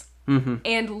rolls.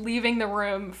 And leaving the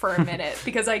room for a minute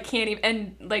because I can't even,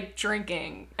 and like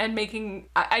drinking and making,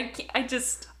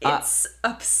 it's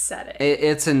upsetting.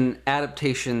 It's an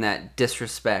adaptation that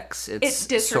disrespects its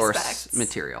source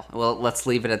material. Well, let's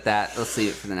leave it at that. Let's leave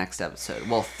it for the next episode.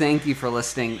 Well, thank you for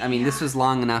listening. I mean, this was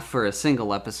long enough for a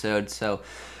single episode, so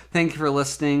thank you for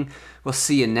listening. We'll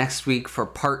see you next week for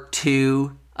part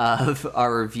 2 of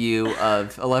our review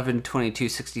of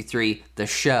 11/22/63, the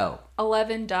show.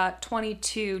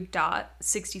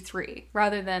 11.22.63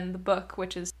 rather than the book,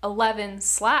 which is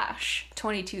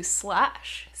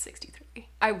 11/22/63.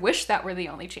 I wish that were the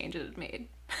only change it had made.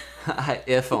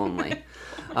 If only.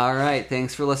 All right,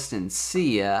 thanks for listening.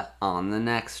 See ya on the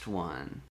next one.